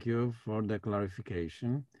 Thank you for the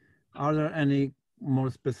clarification. Are there any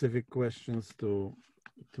more specific questions to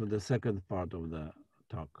the second part of the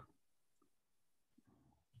talk?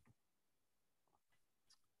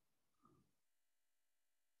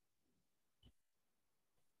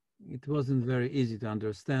 It wasn't very easy to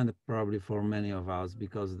understand, probably for many of us,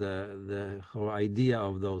 because the whole idea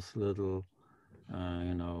of those little,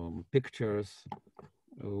 pictures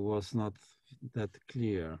was not that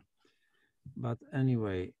clear. But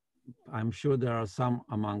anyway, I'm sure there are some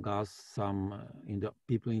among us, some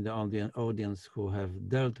people in the audience who have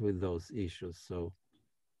dealt with those issues, so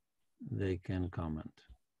they can comment.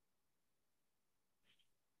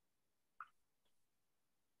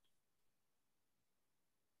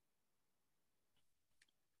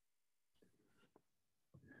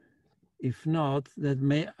 If not, then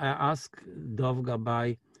may I ask Dov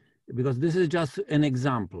Gabbay, because this is just an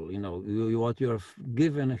example, you know, what you're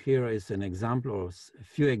given here is an example or a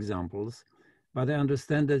few examples, but I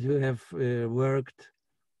understand that you have worked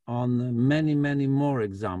on many, many more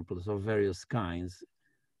examples of various kinds.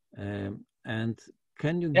 And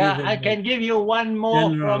can you give I can give you one more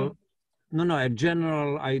general, a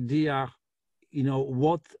general idea, you know,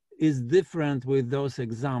 what is different with those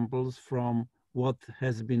examples from what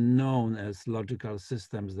has been known as logical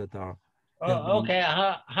systems that are. Okay,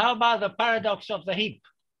 how about the paradox of the heap?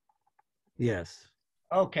 Yes.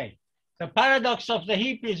 Okay, the paradox of the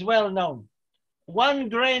heap is well known. 1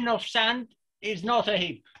 grain of sand is not a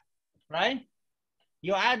heap, right?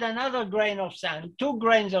 You add another grain of sand, 2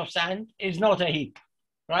 grains of sand is not a heap,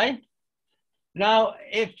 right? Now,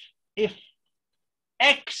 if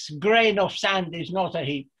X grain of sand is not a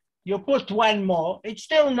heap, you put 1 more, it's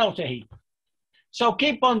still not a heap. So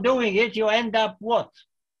keep on doing it, you end up what?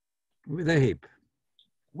 With a heap.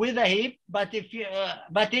 With a heap, but if you,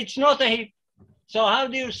 but it's not a heap. So how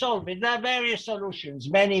do you solve it? There are various solutions,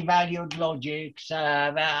 many valued logics.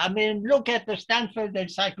 I mean, look at the Stanford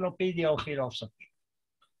Encyclopedia of Philosophy.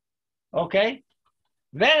 Okay.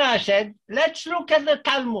 Then I said, let's look at the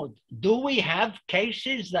Talmud. Do we have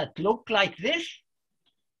cases that look like this?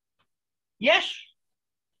 Yes.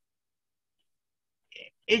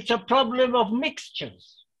 It's a problem of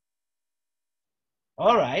mixtures.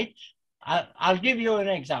 All right, I'll give you an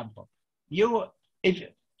example. If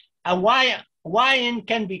a wine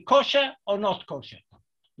can be kosher or not kosher.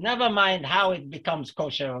 Never mind how it becomes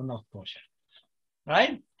kosher or not kosher,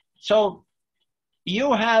 right? So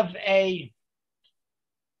you have a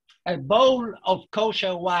bowl of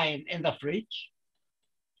kosher wine in the fridge,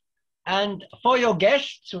 and for your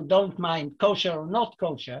guests who don't mind kosher or not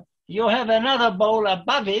kosher, you have another bowl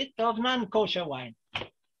above it of non-kosher wine,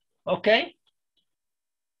 okay?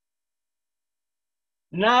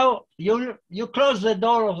 Now you close the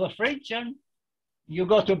door of the fridge and you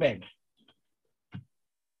go to bed.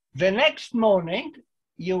 The next morning,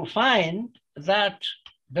 you find that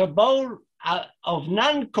the bowl of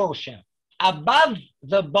non-kosher above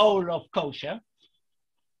the bowl of kosher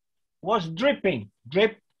was dripping,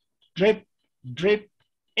 drip, drip, drip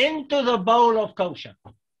into the bowl of kosher.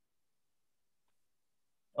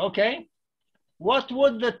 Okay, what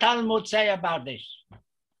would the Talmud say about this?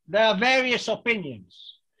 There are various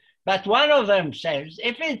opinions, but one of them says,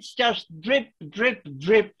 if it's just drip, drip,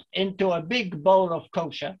 drip into a big bowl of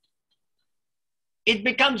kosher, it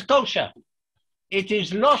becomes kosher. It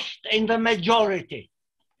is lost in the majority.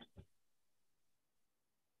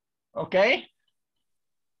 Okay?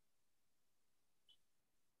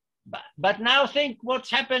 But now think what's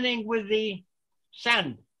happening with the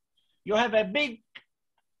sand. You have a big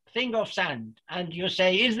thing of sand and you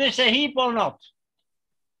say, is this a heap or not?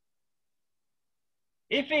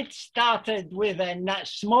 If it started with a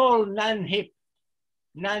small non-heap,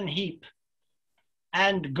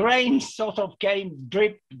 and grains sort of came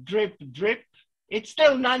drip, drip, drip, it's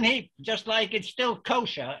still non-heap, just like it's still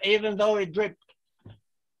kosher, even though it dripped,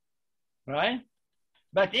 right?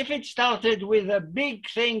 But if it started with a big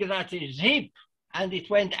thing that is heap, and it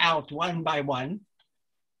went out one by one,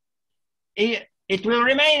 it will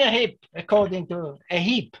remain a heap according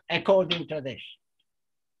to this.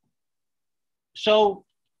 So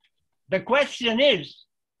the question is,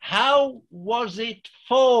 how was it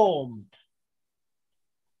formed?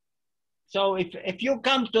 So if you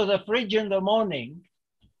come to the fridge in the morning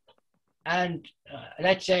and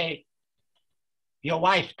let's say your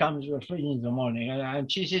wife comes to the fridge in the morning and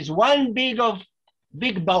she says one big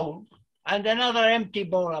bowl and another empty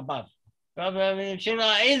bowl above. She's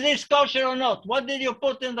like, is this kosher or not? What did you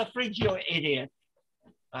put in the fridge, you idiot?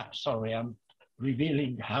 Sorry, I'm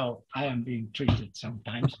revealing how I am being treated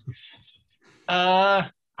sometimes. I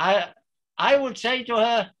would say to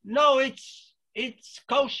her, no, it's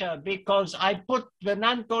kosher because I put the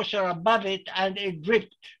non-kosher above it and it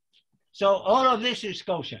dripped. So all of this is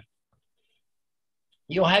kosher.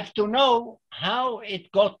 You have to know how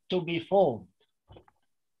it got to be formed.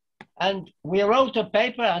 And we wrote a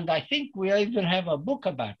paper, and I think we even have a book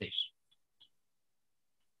about this.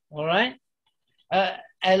 All right?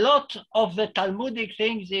 A lot of the Talmudic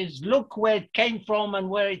things is look where it came from and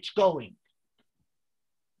where it's going.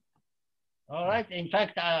 All right. In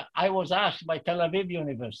fact, I was asked by Tel Aviv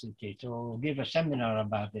University to give a seminar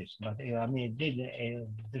about this, but I mean,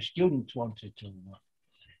 the students wanted to.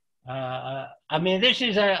 I mean, this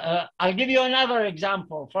is I'll give you another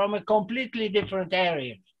example from a completely different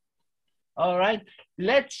area. All right.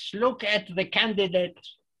 Let's look at the candidate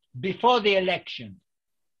before the election,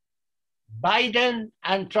 Biden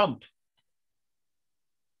and Trump.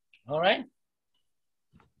 all right?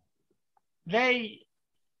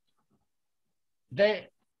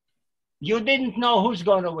 You didn't know who's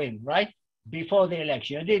going to win, right? Before the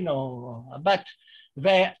election, you didn't know. But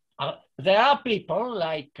there are people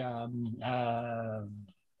like,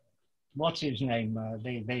 what's his name?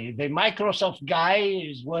 The Microsoft guy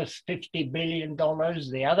is worth $50 billion.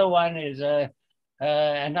 The other one is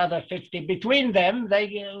another 50. Between them,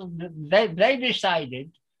 they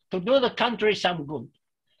decided to do the country some good,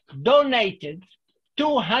 donated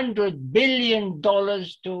 $200 billion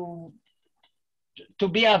to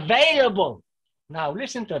be available. Now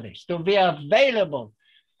listen to this, to be available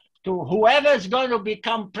to whoever's going to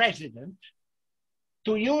become president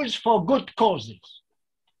to use for good causes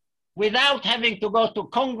without having to go to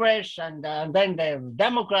Congress and then the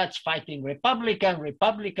Democrats fighting Republican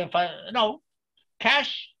no,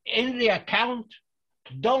 cash in the account,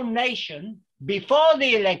 donation before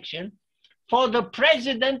the election for the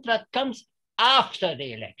president that comes after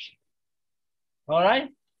the election. All right?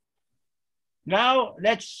 Now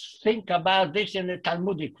let's think about this in a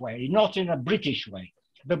Talmudic way, not in a British way.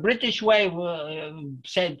 The British way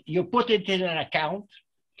said you put it in an account,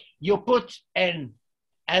 you put a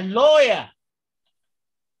lawyer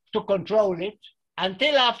to control it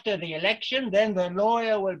until after the election, then the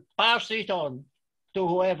lawyer will pass it on to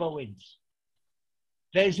whoever wins.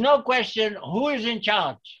 There's no question who is in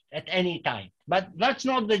charge at any time, but that's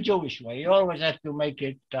not the Jewish way. You always have to make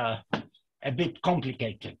it a bit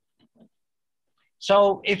complicated.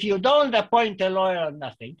 So if you don't appoint a lawyer or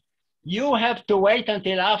nothing, you have to wait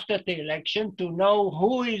until after the election to know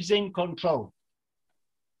who is in control.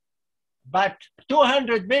 But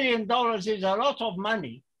 $200 billion is a lot of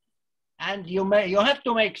money. And you have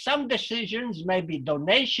to make some decisions, maybe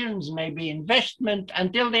donations, maybe investment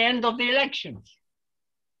until the end of the elections,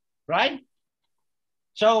 right?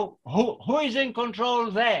 So who is in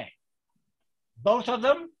control there? Both of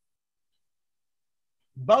them?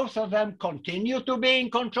 Both of them continue to be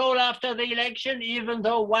in control after the election, even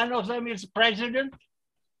though one of them is president?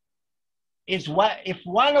 If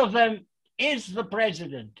one of them is the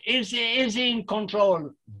president, is he in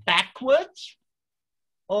control backwards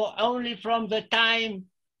or only from the time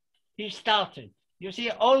he started? You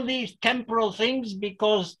see, all these temporal things,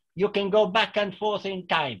 because you can go back and forth in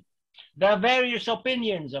time. There are various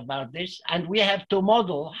opinions about this, and we have to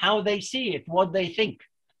model how they see it, what they think.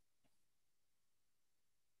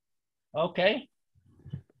 Okay.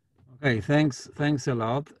 Okay, thanks a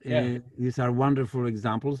lot. Yeah. These are wonderful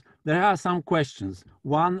examples. There are some questions.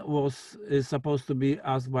 One is supposed to be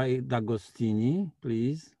asked by D'Agostini,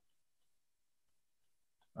 please.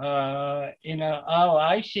 Oh,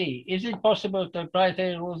 I see. Is it possible to apply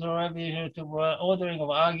the rules of revision to ordering of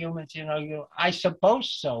arguments in argument? I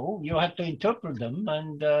suppose so. You have to interpret them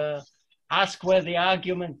and ask where the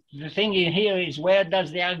argument, the thing in here is, where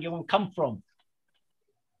does the argument come from?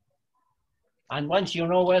 And once you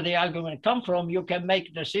know where the argument comes from, you can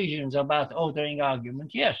make decisions about ordering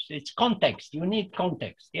argument. Yes, it's context. You need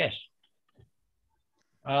context. Yes.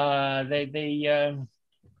 There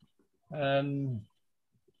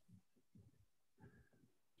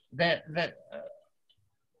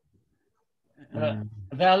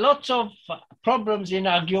are lots of problems in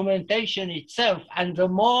argumentation itself, and the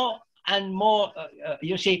more and more,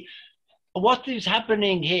 you see, what is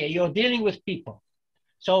happening here, you're dealing with people.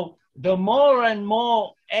 So the more and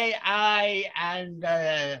more AI and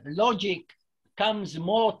logic comes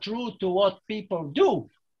more true to what people do,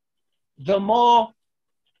 the more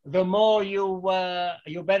you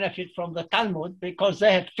benefit from the Talmud, because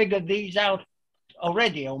they have figured these out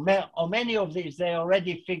already, or many of these, they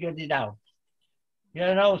already figured it out.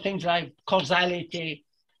 You know, things like causality,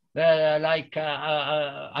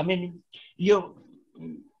 I mean,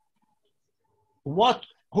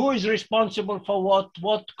 who is responsible for what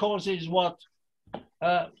causes what?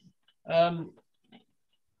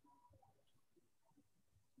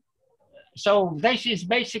 So this is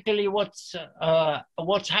basically what's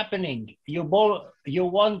happening. You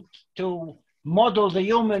want to model the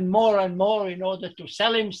human more and more in order to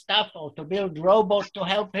sell him stuff, or to build robots to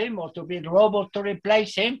help him, or to build robots to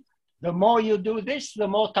replace him. The more you do this, the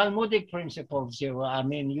more Talmudic principles you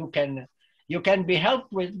can be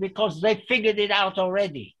helped with, because they figured it out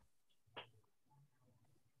already.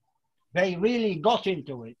 They really got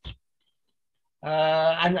into it.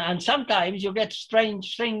 And sometimes you get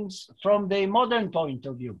strange things from the modern point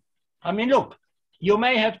of view. I mean, look, you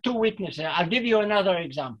may have two witnesses. I'll give you another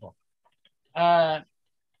example. There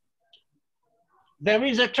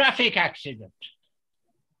is a traffic accident.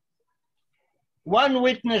 One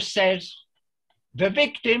witness says the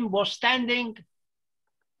victim was standing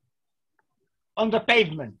on the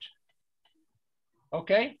pavement.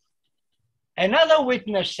 Okay? Another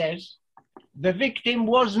witness says the victim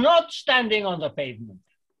was not standing on the pavement.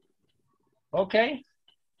 Okay?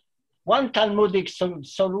 One Talmudic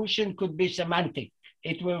solution could be semantic.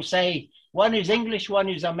 It will say one is English, one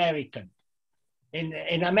is American.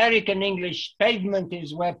 In American English, pavement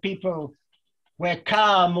is where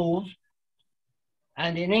car move.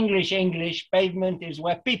 And in English, pavement is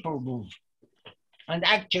where people move. And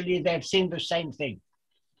actually, they've seen the same thing.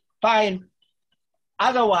 Fine.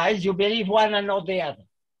 Otherwise, you believe one and not the other.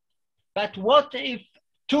 But what if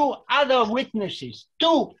two other witnesses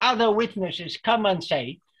come and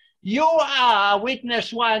say, you are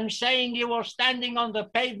witness one saying you were standing on the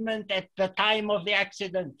pavement at the time of the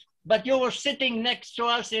accident, but you were sitting next to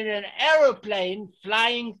us in an aeroplane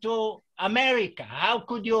flying to America. How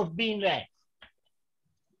could you have been there?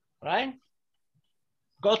 Right?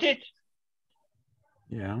 Got it?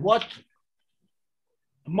 Yeah. What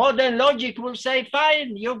modern logic will say,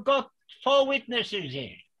 fine, you've got 4 witnesses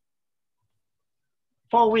here.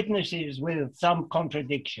 4 witnesses with some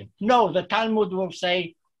contradiction. No, the Talmud will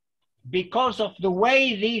say, because of the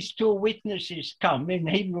way these 2 witnesses come, in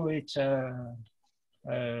Hebrew it's Edim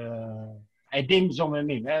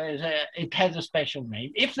Zomemim, it has a special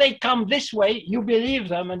name. If they come this way, you believe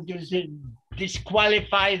them and you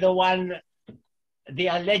disqualify the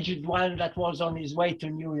alleged one that was on his way to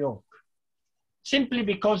New York, simply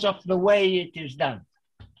because of the way it is done.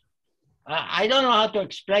 I don't know how to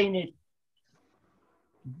explain it.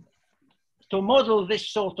 To model this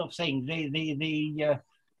sort of thing, the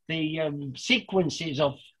sequences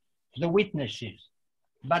of the witnesses,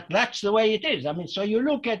 but that's the way it is. I mean, so you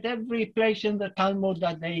look at every place in the Talmud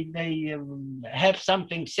that they have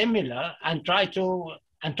something similar and try to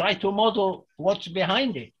model what's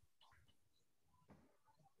behind it.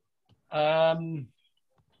 Yeah,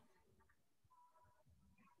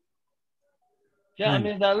 I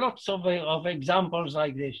mean, there are lots of examples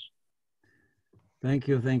like this. Thank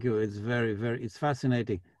you. It's it's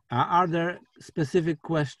fascinating. Are there specific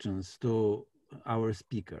questions to our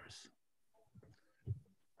speakers?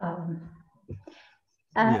 I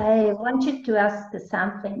wanted to ask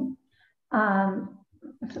something.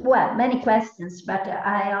 Well, many questions, but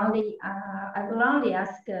I will only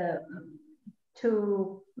ask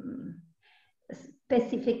 2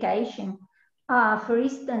 specification. For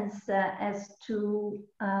instance, as to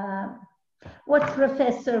what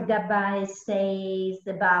Professor Gabbay says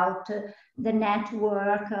about the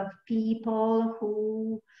network of people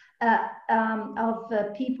who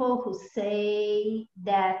say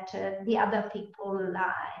that the other people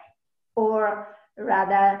lie, or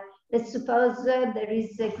rather, let's suppose there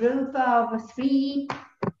is a group of 3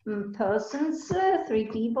 persons, 3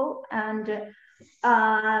 people, and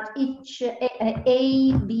each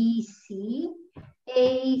A, B, C.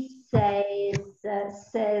 A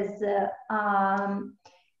says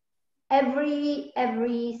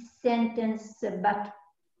every sentence but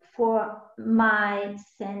for my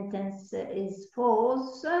sentence is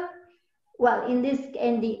false. Well, in this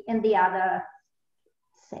and the other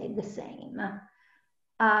say the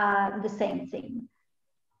same thing.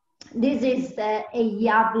 This is a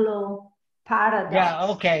LUW paradox. Yeah.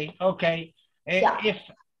 Okay. Yeah. If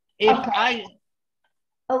okay.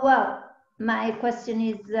 Well, my question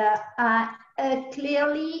is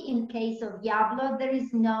clearly in case of LUW there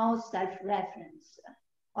is no self-reference.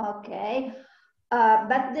 Okay.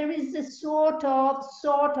 But there is a sort of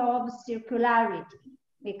circularity,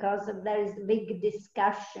 because there is a big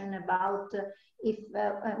discussion about if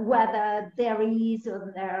whether there is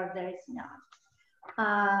or there is not.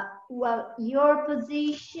 Well, your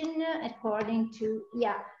position, according to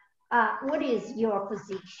what is your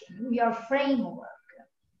position, your framework?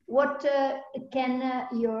 What can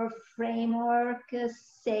your framework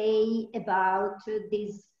say about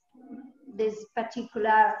this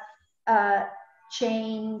particular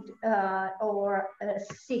chained or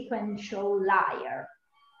sequential liar?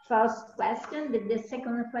 First question. The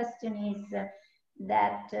second question is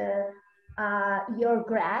that your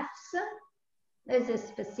graphs, this is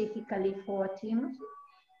specifically for Timothy,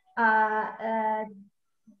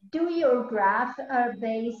 do your graph are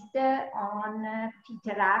based on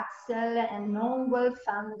Peter Axel and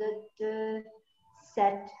non-well-founded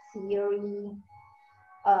set theory?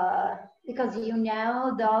 Because you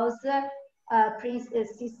know those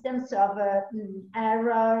systems of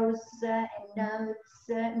errors,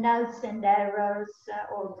 nodes and errors,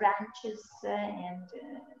 or branches, and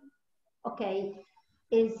okay,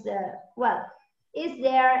 is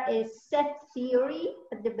there a set theory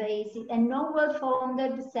at the basis, a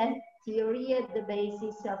non-well-founded set theory at the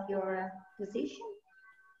basis of your position?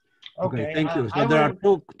 Okay, thank you. So there are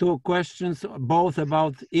two questions, both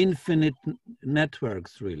about infinite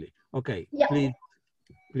networks, really. Okay, yeah.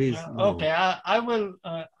 Please. Okay, I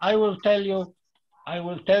will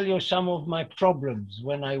tell you some of my problems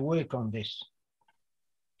when I work on this.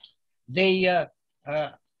 The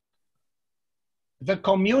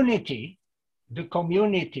community,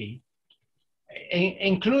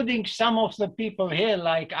 including some of the people here,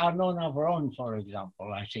 like Arnon Avron, for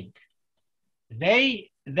example, I think,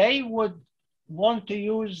 they would want to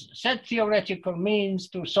use set theoretical means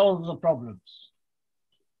to solve the problems.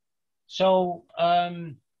 So,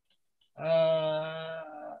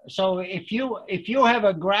 so if you have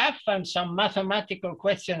a graph and some mathematical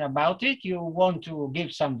question about it, you want to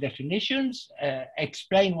give some definitions,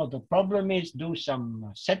 explain what the problem is, do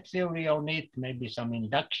some set theory on it, maybe some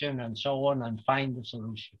induction and so on, and find the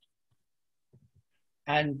solution.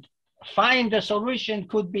 And find the solution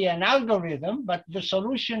could be an algorithm, but the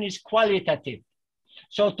solution is qualitative.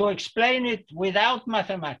 So to explain it without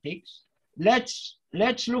mathematics, let's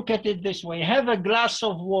look at it this way. Have a glass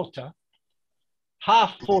of water,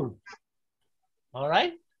 half full, all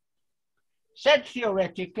right? Said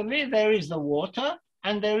theoretically, there is the water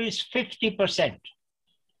and there is 50%.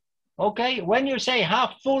 Okay, when you say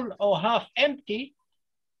half full or half empty,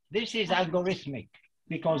 this is algorithmic,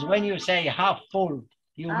 because when you say half full,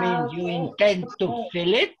 you mean you intend to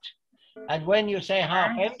fill it, and when you say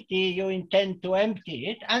half empty, you intend to empty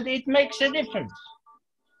it, and it makes a difference.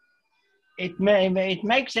 It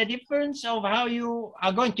makes a difference of how you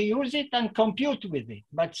are going to use it and compute with it.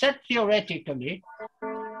 But set theoretically,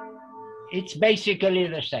 it's basically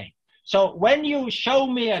the same. So when you show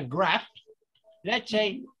me a graph, let's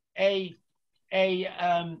say a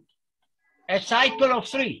cycle of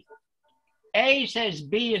 3. A says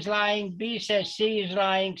B is lying, B says C is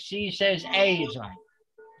lying, C says A is lying.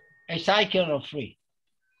 A cycle of 3.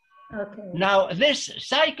 Okay. Now this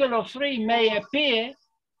cycle of 3 may appear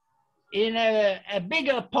in a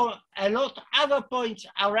bigger point, a lot other points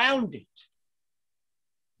around it.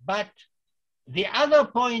 But the other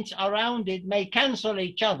points around it may cancel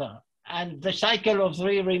each other and the cycle of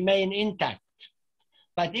 3 remain intact.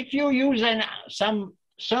 But if you use some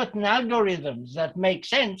certain algorithms that make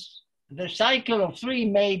sense, the cycle of 3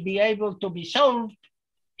 may be able to be solved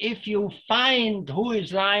if you find who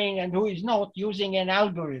is lying and who is not using an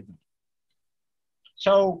algorithm.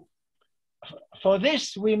 So for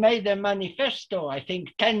this, we made a manifesto, I think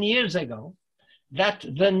 10 years ago, that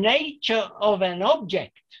the nature of an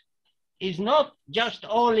object is not just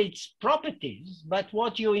all its properties, but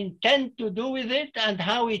what you intend to do with it and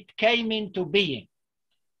how it came into being.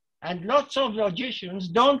 And lots of logicians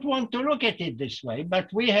don't want to look at it this way,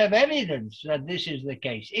 but we have evidence that this is the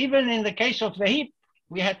case. Even in the case of the heap,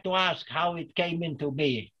 we had to ask how it came into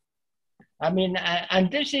being. I mean,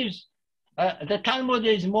 and this is, the Talmud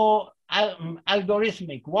is more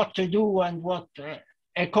algorithmic, what to do and what,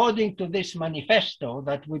 according to this manifesto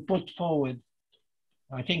that we put forward,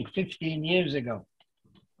 I think 15 years ago.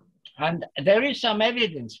 And there is some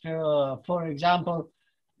evidence for example,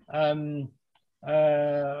 in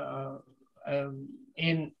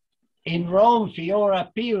Rome,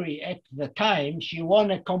 Fiora Piri at the time, she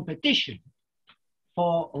won a competition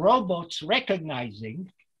for robots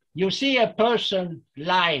recognizing, you see a person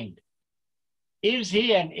lying. Is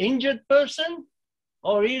he an injured person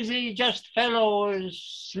or is he just fellow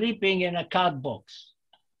sleeping in a card box?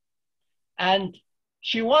 And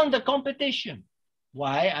she won the competition.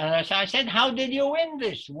 Why? And as I said, how did you win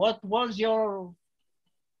this? What was your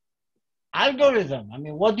algorithm? I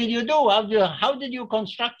mean, what did you do? How did you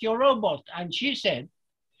construct your robot? And she said,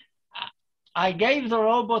 I gave the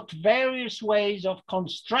robot various ways of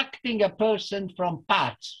constructing a person from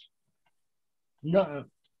parts. No,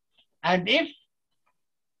 and if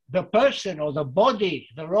the person or the body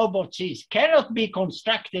the robot sees cannot be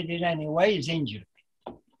constructed in any way, is injured.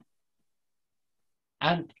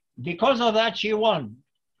 And because of that, she won.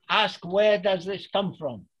 Ask, where does this come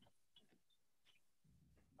from?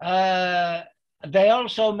 They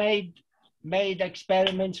also made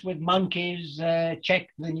experiments with monkeys,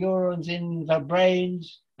 checked the neurons in the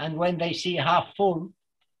brains, and when they see half full,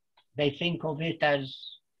 they think of it as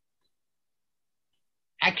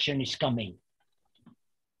action is coming.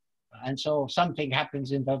 And so something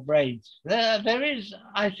happens in the brains. There is,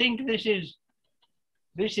 I think this is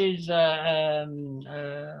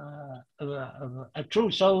true.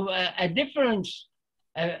 So a difference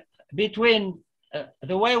between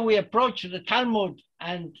the way we approach the Talmud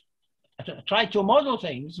and try to model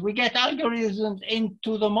things, we get algorithms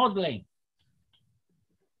into the modeling.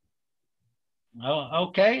 Oh,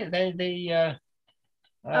 okay.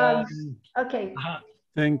 Okay.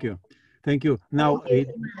 Thank you. Thank you. Now,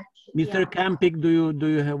 Mr. Kampik, do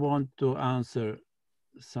you want to answer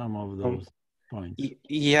some of those points?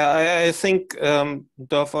 Yeah, I think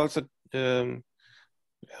Dov also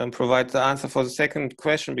provides the answer for the second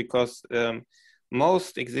question, because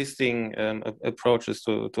most existing approaches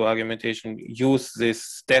to argumentation use this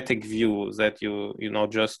static view that you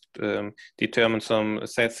just determine some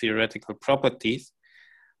set theoretical properties.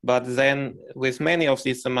 But then with many of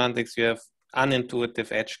these semantics, you have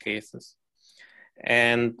unintuitive edge cases.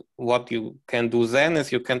 And what you can do then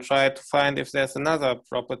is you can try to find if there's another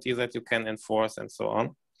property that you can enforce and so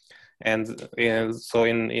on. And so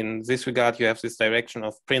in this regard, you have this direction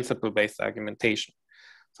of principle-based argumentation.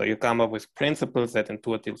 So you come up with principles that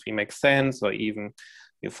intuitively make sense, or even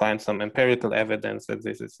you find some empirical evidence that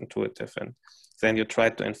this is intuitive, and then you try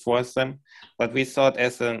to enforce them. But we thought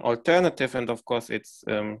as an alternative, and of course it's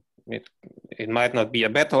it might not be a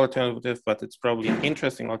better alternative, but it's probably an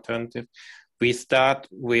interesting alternative. We start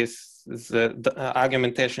with the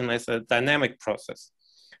argumentation as a dynamic process.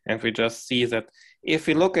 And we just see that if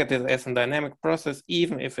we look at it as a dynamic process,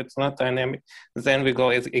 even if it's not dynamic, then we go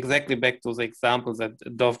exactly back to the example that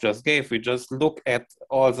Dov just gave. We just look at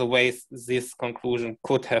all the ways this conclusion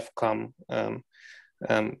could have come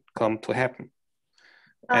to happen.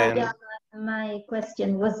 Yeah, my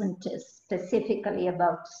question wasn't specifically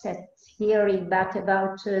about set theory, but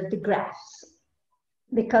about the graphs.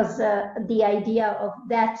 Because the idea of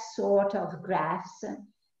that sort of graphs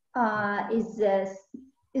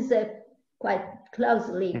is quite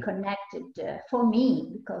closely connected for me,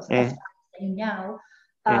 because as far as I know,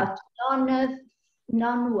 to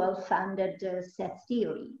non-well-founded set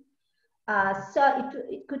theory. So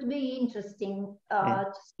it could be interesting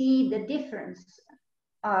to see the difference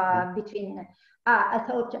between. I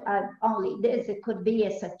thought only this could be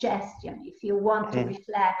a suggestion if you want to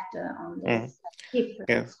reflect on this difference.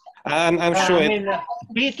 Yes. I'm sure. I mean,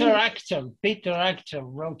 Peter Axel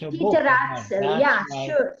wrote a book. Peter Axel, yeah, right.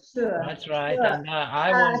 sure. That's right. Sure. And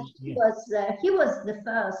he was the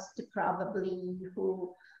first probably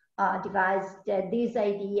who devised this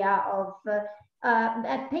idea of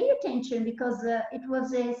pay attention, because it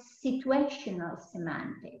was a situational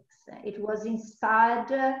semantics. It was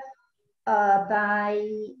inspired by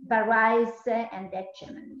Rice and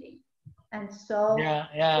Etchemendy. And so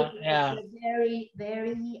it's a very,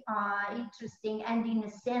 very interesting and in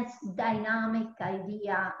a sense dynamic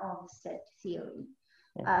idea of set theory.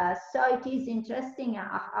 So it is interesting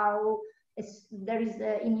how there is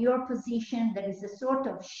in your position, there is a sort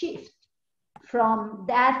of shift from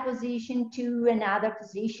that position to another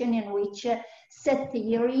position in which set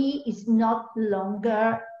theory is not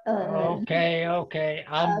longer okay.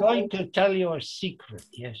 I'm going to tell you a secret,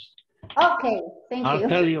 yes. Okay, thank you. I'll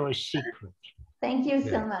tell you a secret. Thank you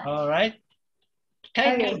so much. All right.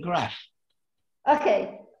 Take a graph.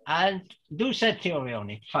 Okay. And do set theory on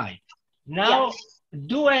it, fine. Now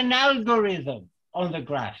do an algorithm on the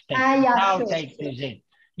graph. Take this in.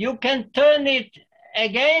 You can turn it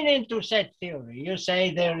again into set theory. You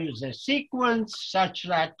say there is a sequence such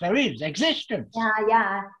that there is existence.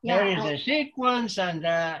 There is a sequence, and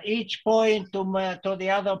each point to the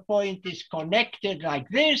other point is connected like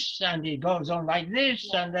this, and it goes on like this,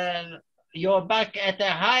 and you're back at a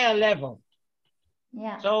higher level.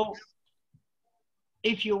 So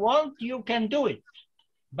if you want, you can do it.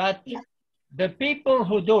 But the people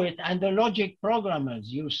who do it, and the logic programmers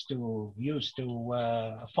used to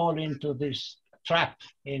fall into this trap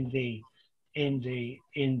in the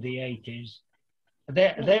 80s.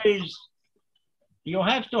 There is, you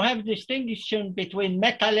have to have distinction between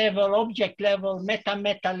meta level, object level,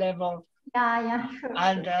 meta level,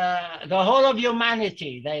 and the whole of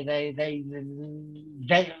humanity.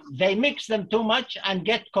 They mix them too much and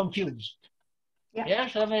get confused.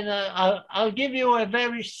 Yes, I mean, I'll give you a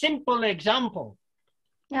very simple example.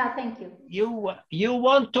 Yeah, thank you. You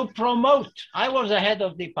want to promote. I was a head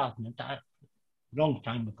of department long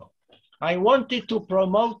time ago. I wanted to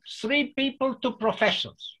promote 3 people to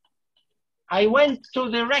professors. I went to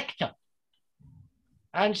the rector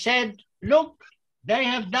and said, look, they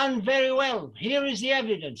have done very well. Here is the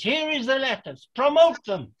evidence. Here is the letters. Promote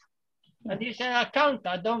them. And he said, I can't.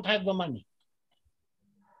 I don't have the money.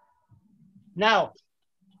 Now,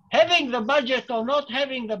 having the budget or not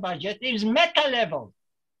having the budget is meta level.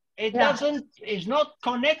 It is not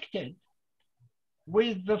connected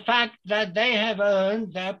with the fact that they have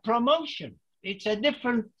earned their promotion. It's a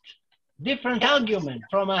different argument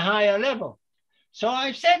from a higher level. So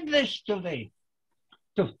I said this to the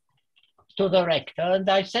rector, and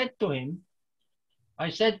I said to him,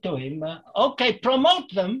 okay,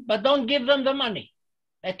 promote them, but don't give them the money.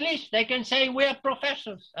 At least they can say we're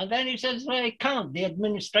professors. And then he says, well, they can't. The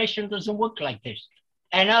administration doesn't work like this.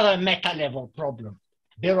 Another meta-level problem,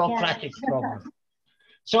 bureaucratic problem.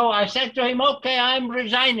 So I said to him, okay, I'm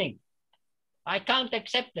resigning. I can't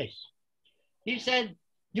accept this. He said,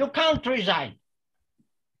 you can't resign.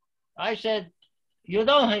 I said,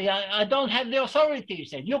 I don't have the authority. He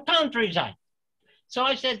said, you can't resign. So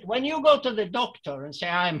I said, when you go to the doctor and say,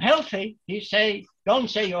 I'm healthy, he say, don't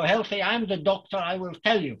say you're healthy, I'm the doctor, I will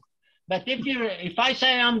tell you. But if I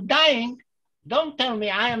say I'm dying, don't tell me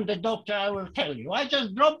I am the doctor, I will tell you. I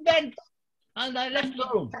just dropped dead and I left the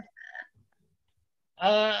room.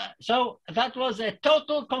 So that was a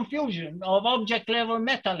total confusion of object level,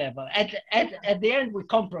 meta level. At the end, we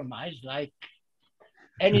compromised like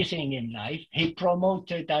anything in life. He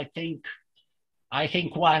promoted, I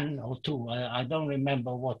think one or two, I don't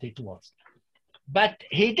remember what it was. But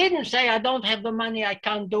he didn't say, I don't have the money, I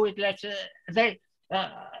can't do it.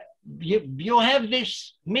 You have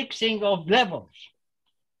this mixing of levels.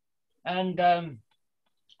 And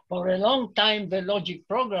for a long time, the logic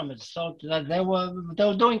programmers thought that they were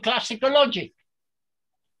doing classical logic.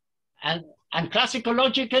 And classical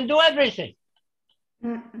logic can do everything.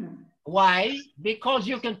 Mm-mm. Why? Because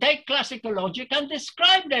you can take classical logic and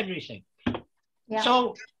describe everything. Yeah.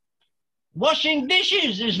 So washing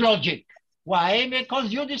dishes is logic. Why?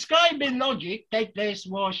 Because you describe in logic, take this,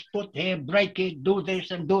 wash, put here, break it, do this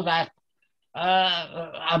and do that.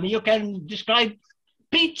 I mean, you can describe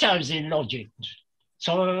pizzas in logic.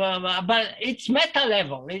 So, but it's meta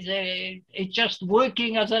level. It's just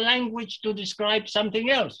working as a language to describe something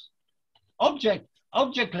else.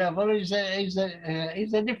 Object level is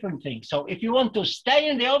a different thing. So if you want to stay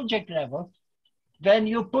in the object level, then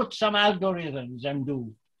you put some algorithms and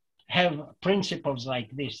have principles like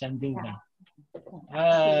this and do them.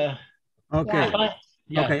 Okay.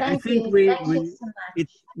 Yeah. Okay. Thank I think you so much.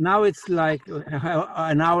 now it's like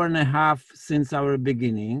an hour and a half since our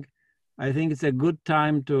beginning. I think it's a good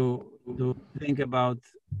time to think about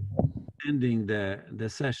ending the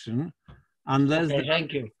session, unless Okay,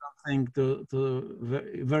 thank you. something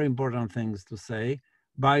very important things to say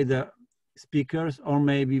by the speakers or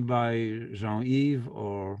maybe by Jean-Yves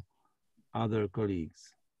or other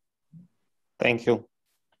colleagues. Thank you.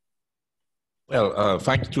 Well,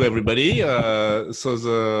 thank you to everybody. So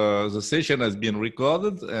the session has been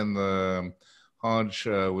recorded, and Hans,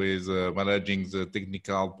 with managing the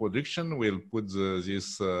technical production, will put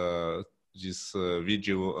this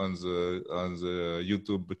video on the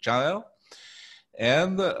YouTube channel.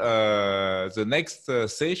 And the next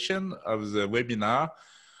session of the webinar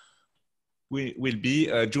will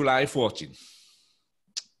be July 14.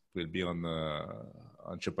 Will be on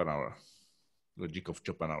Schopenhauer, Logic of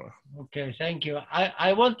Schopenhauer. Okay, thank you.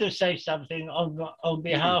 I want to say something on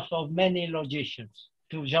behalf of many logicians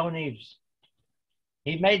to Jean-Yves.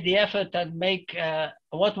 He made the effort and make,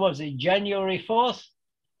 what was it, January 4th?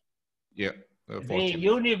 Yeah. The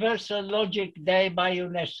Universal Logic Day by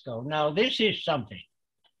UNESCO. Now, this is something.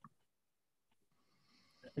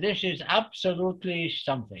 This is absolutely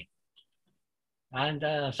something. And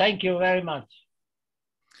thank you very much.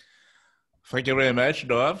 Thank you very much,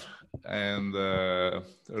 Dov, and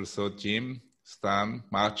also Tim, Stan,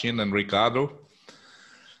 Marcin, and Ricardo.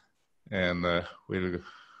 And we'll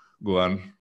go on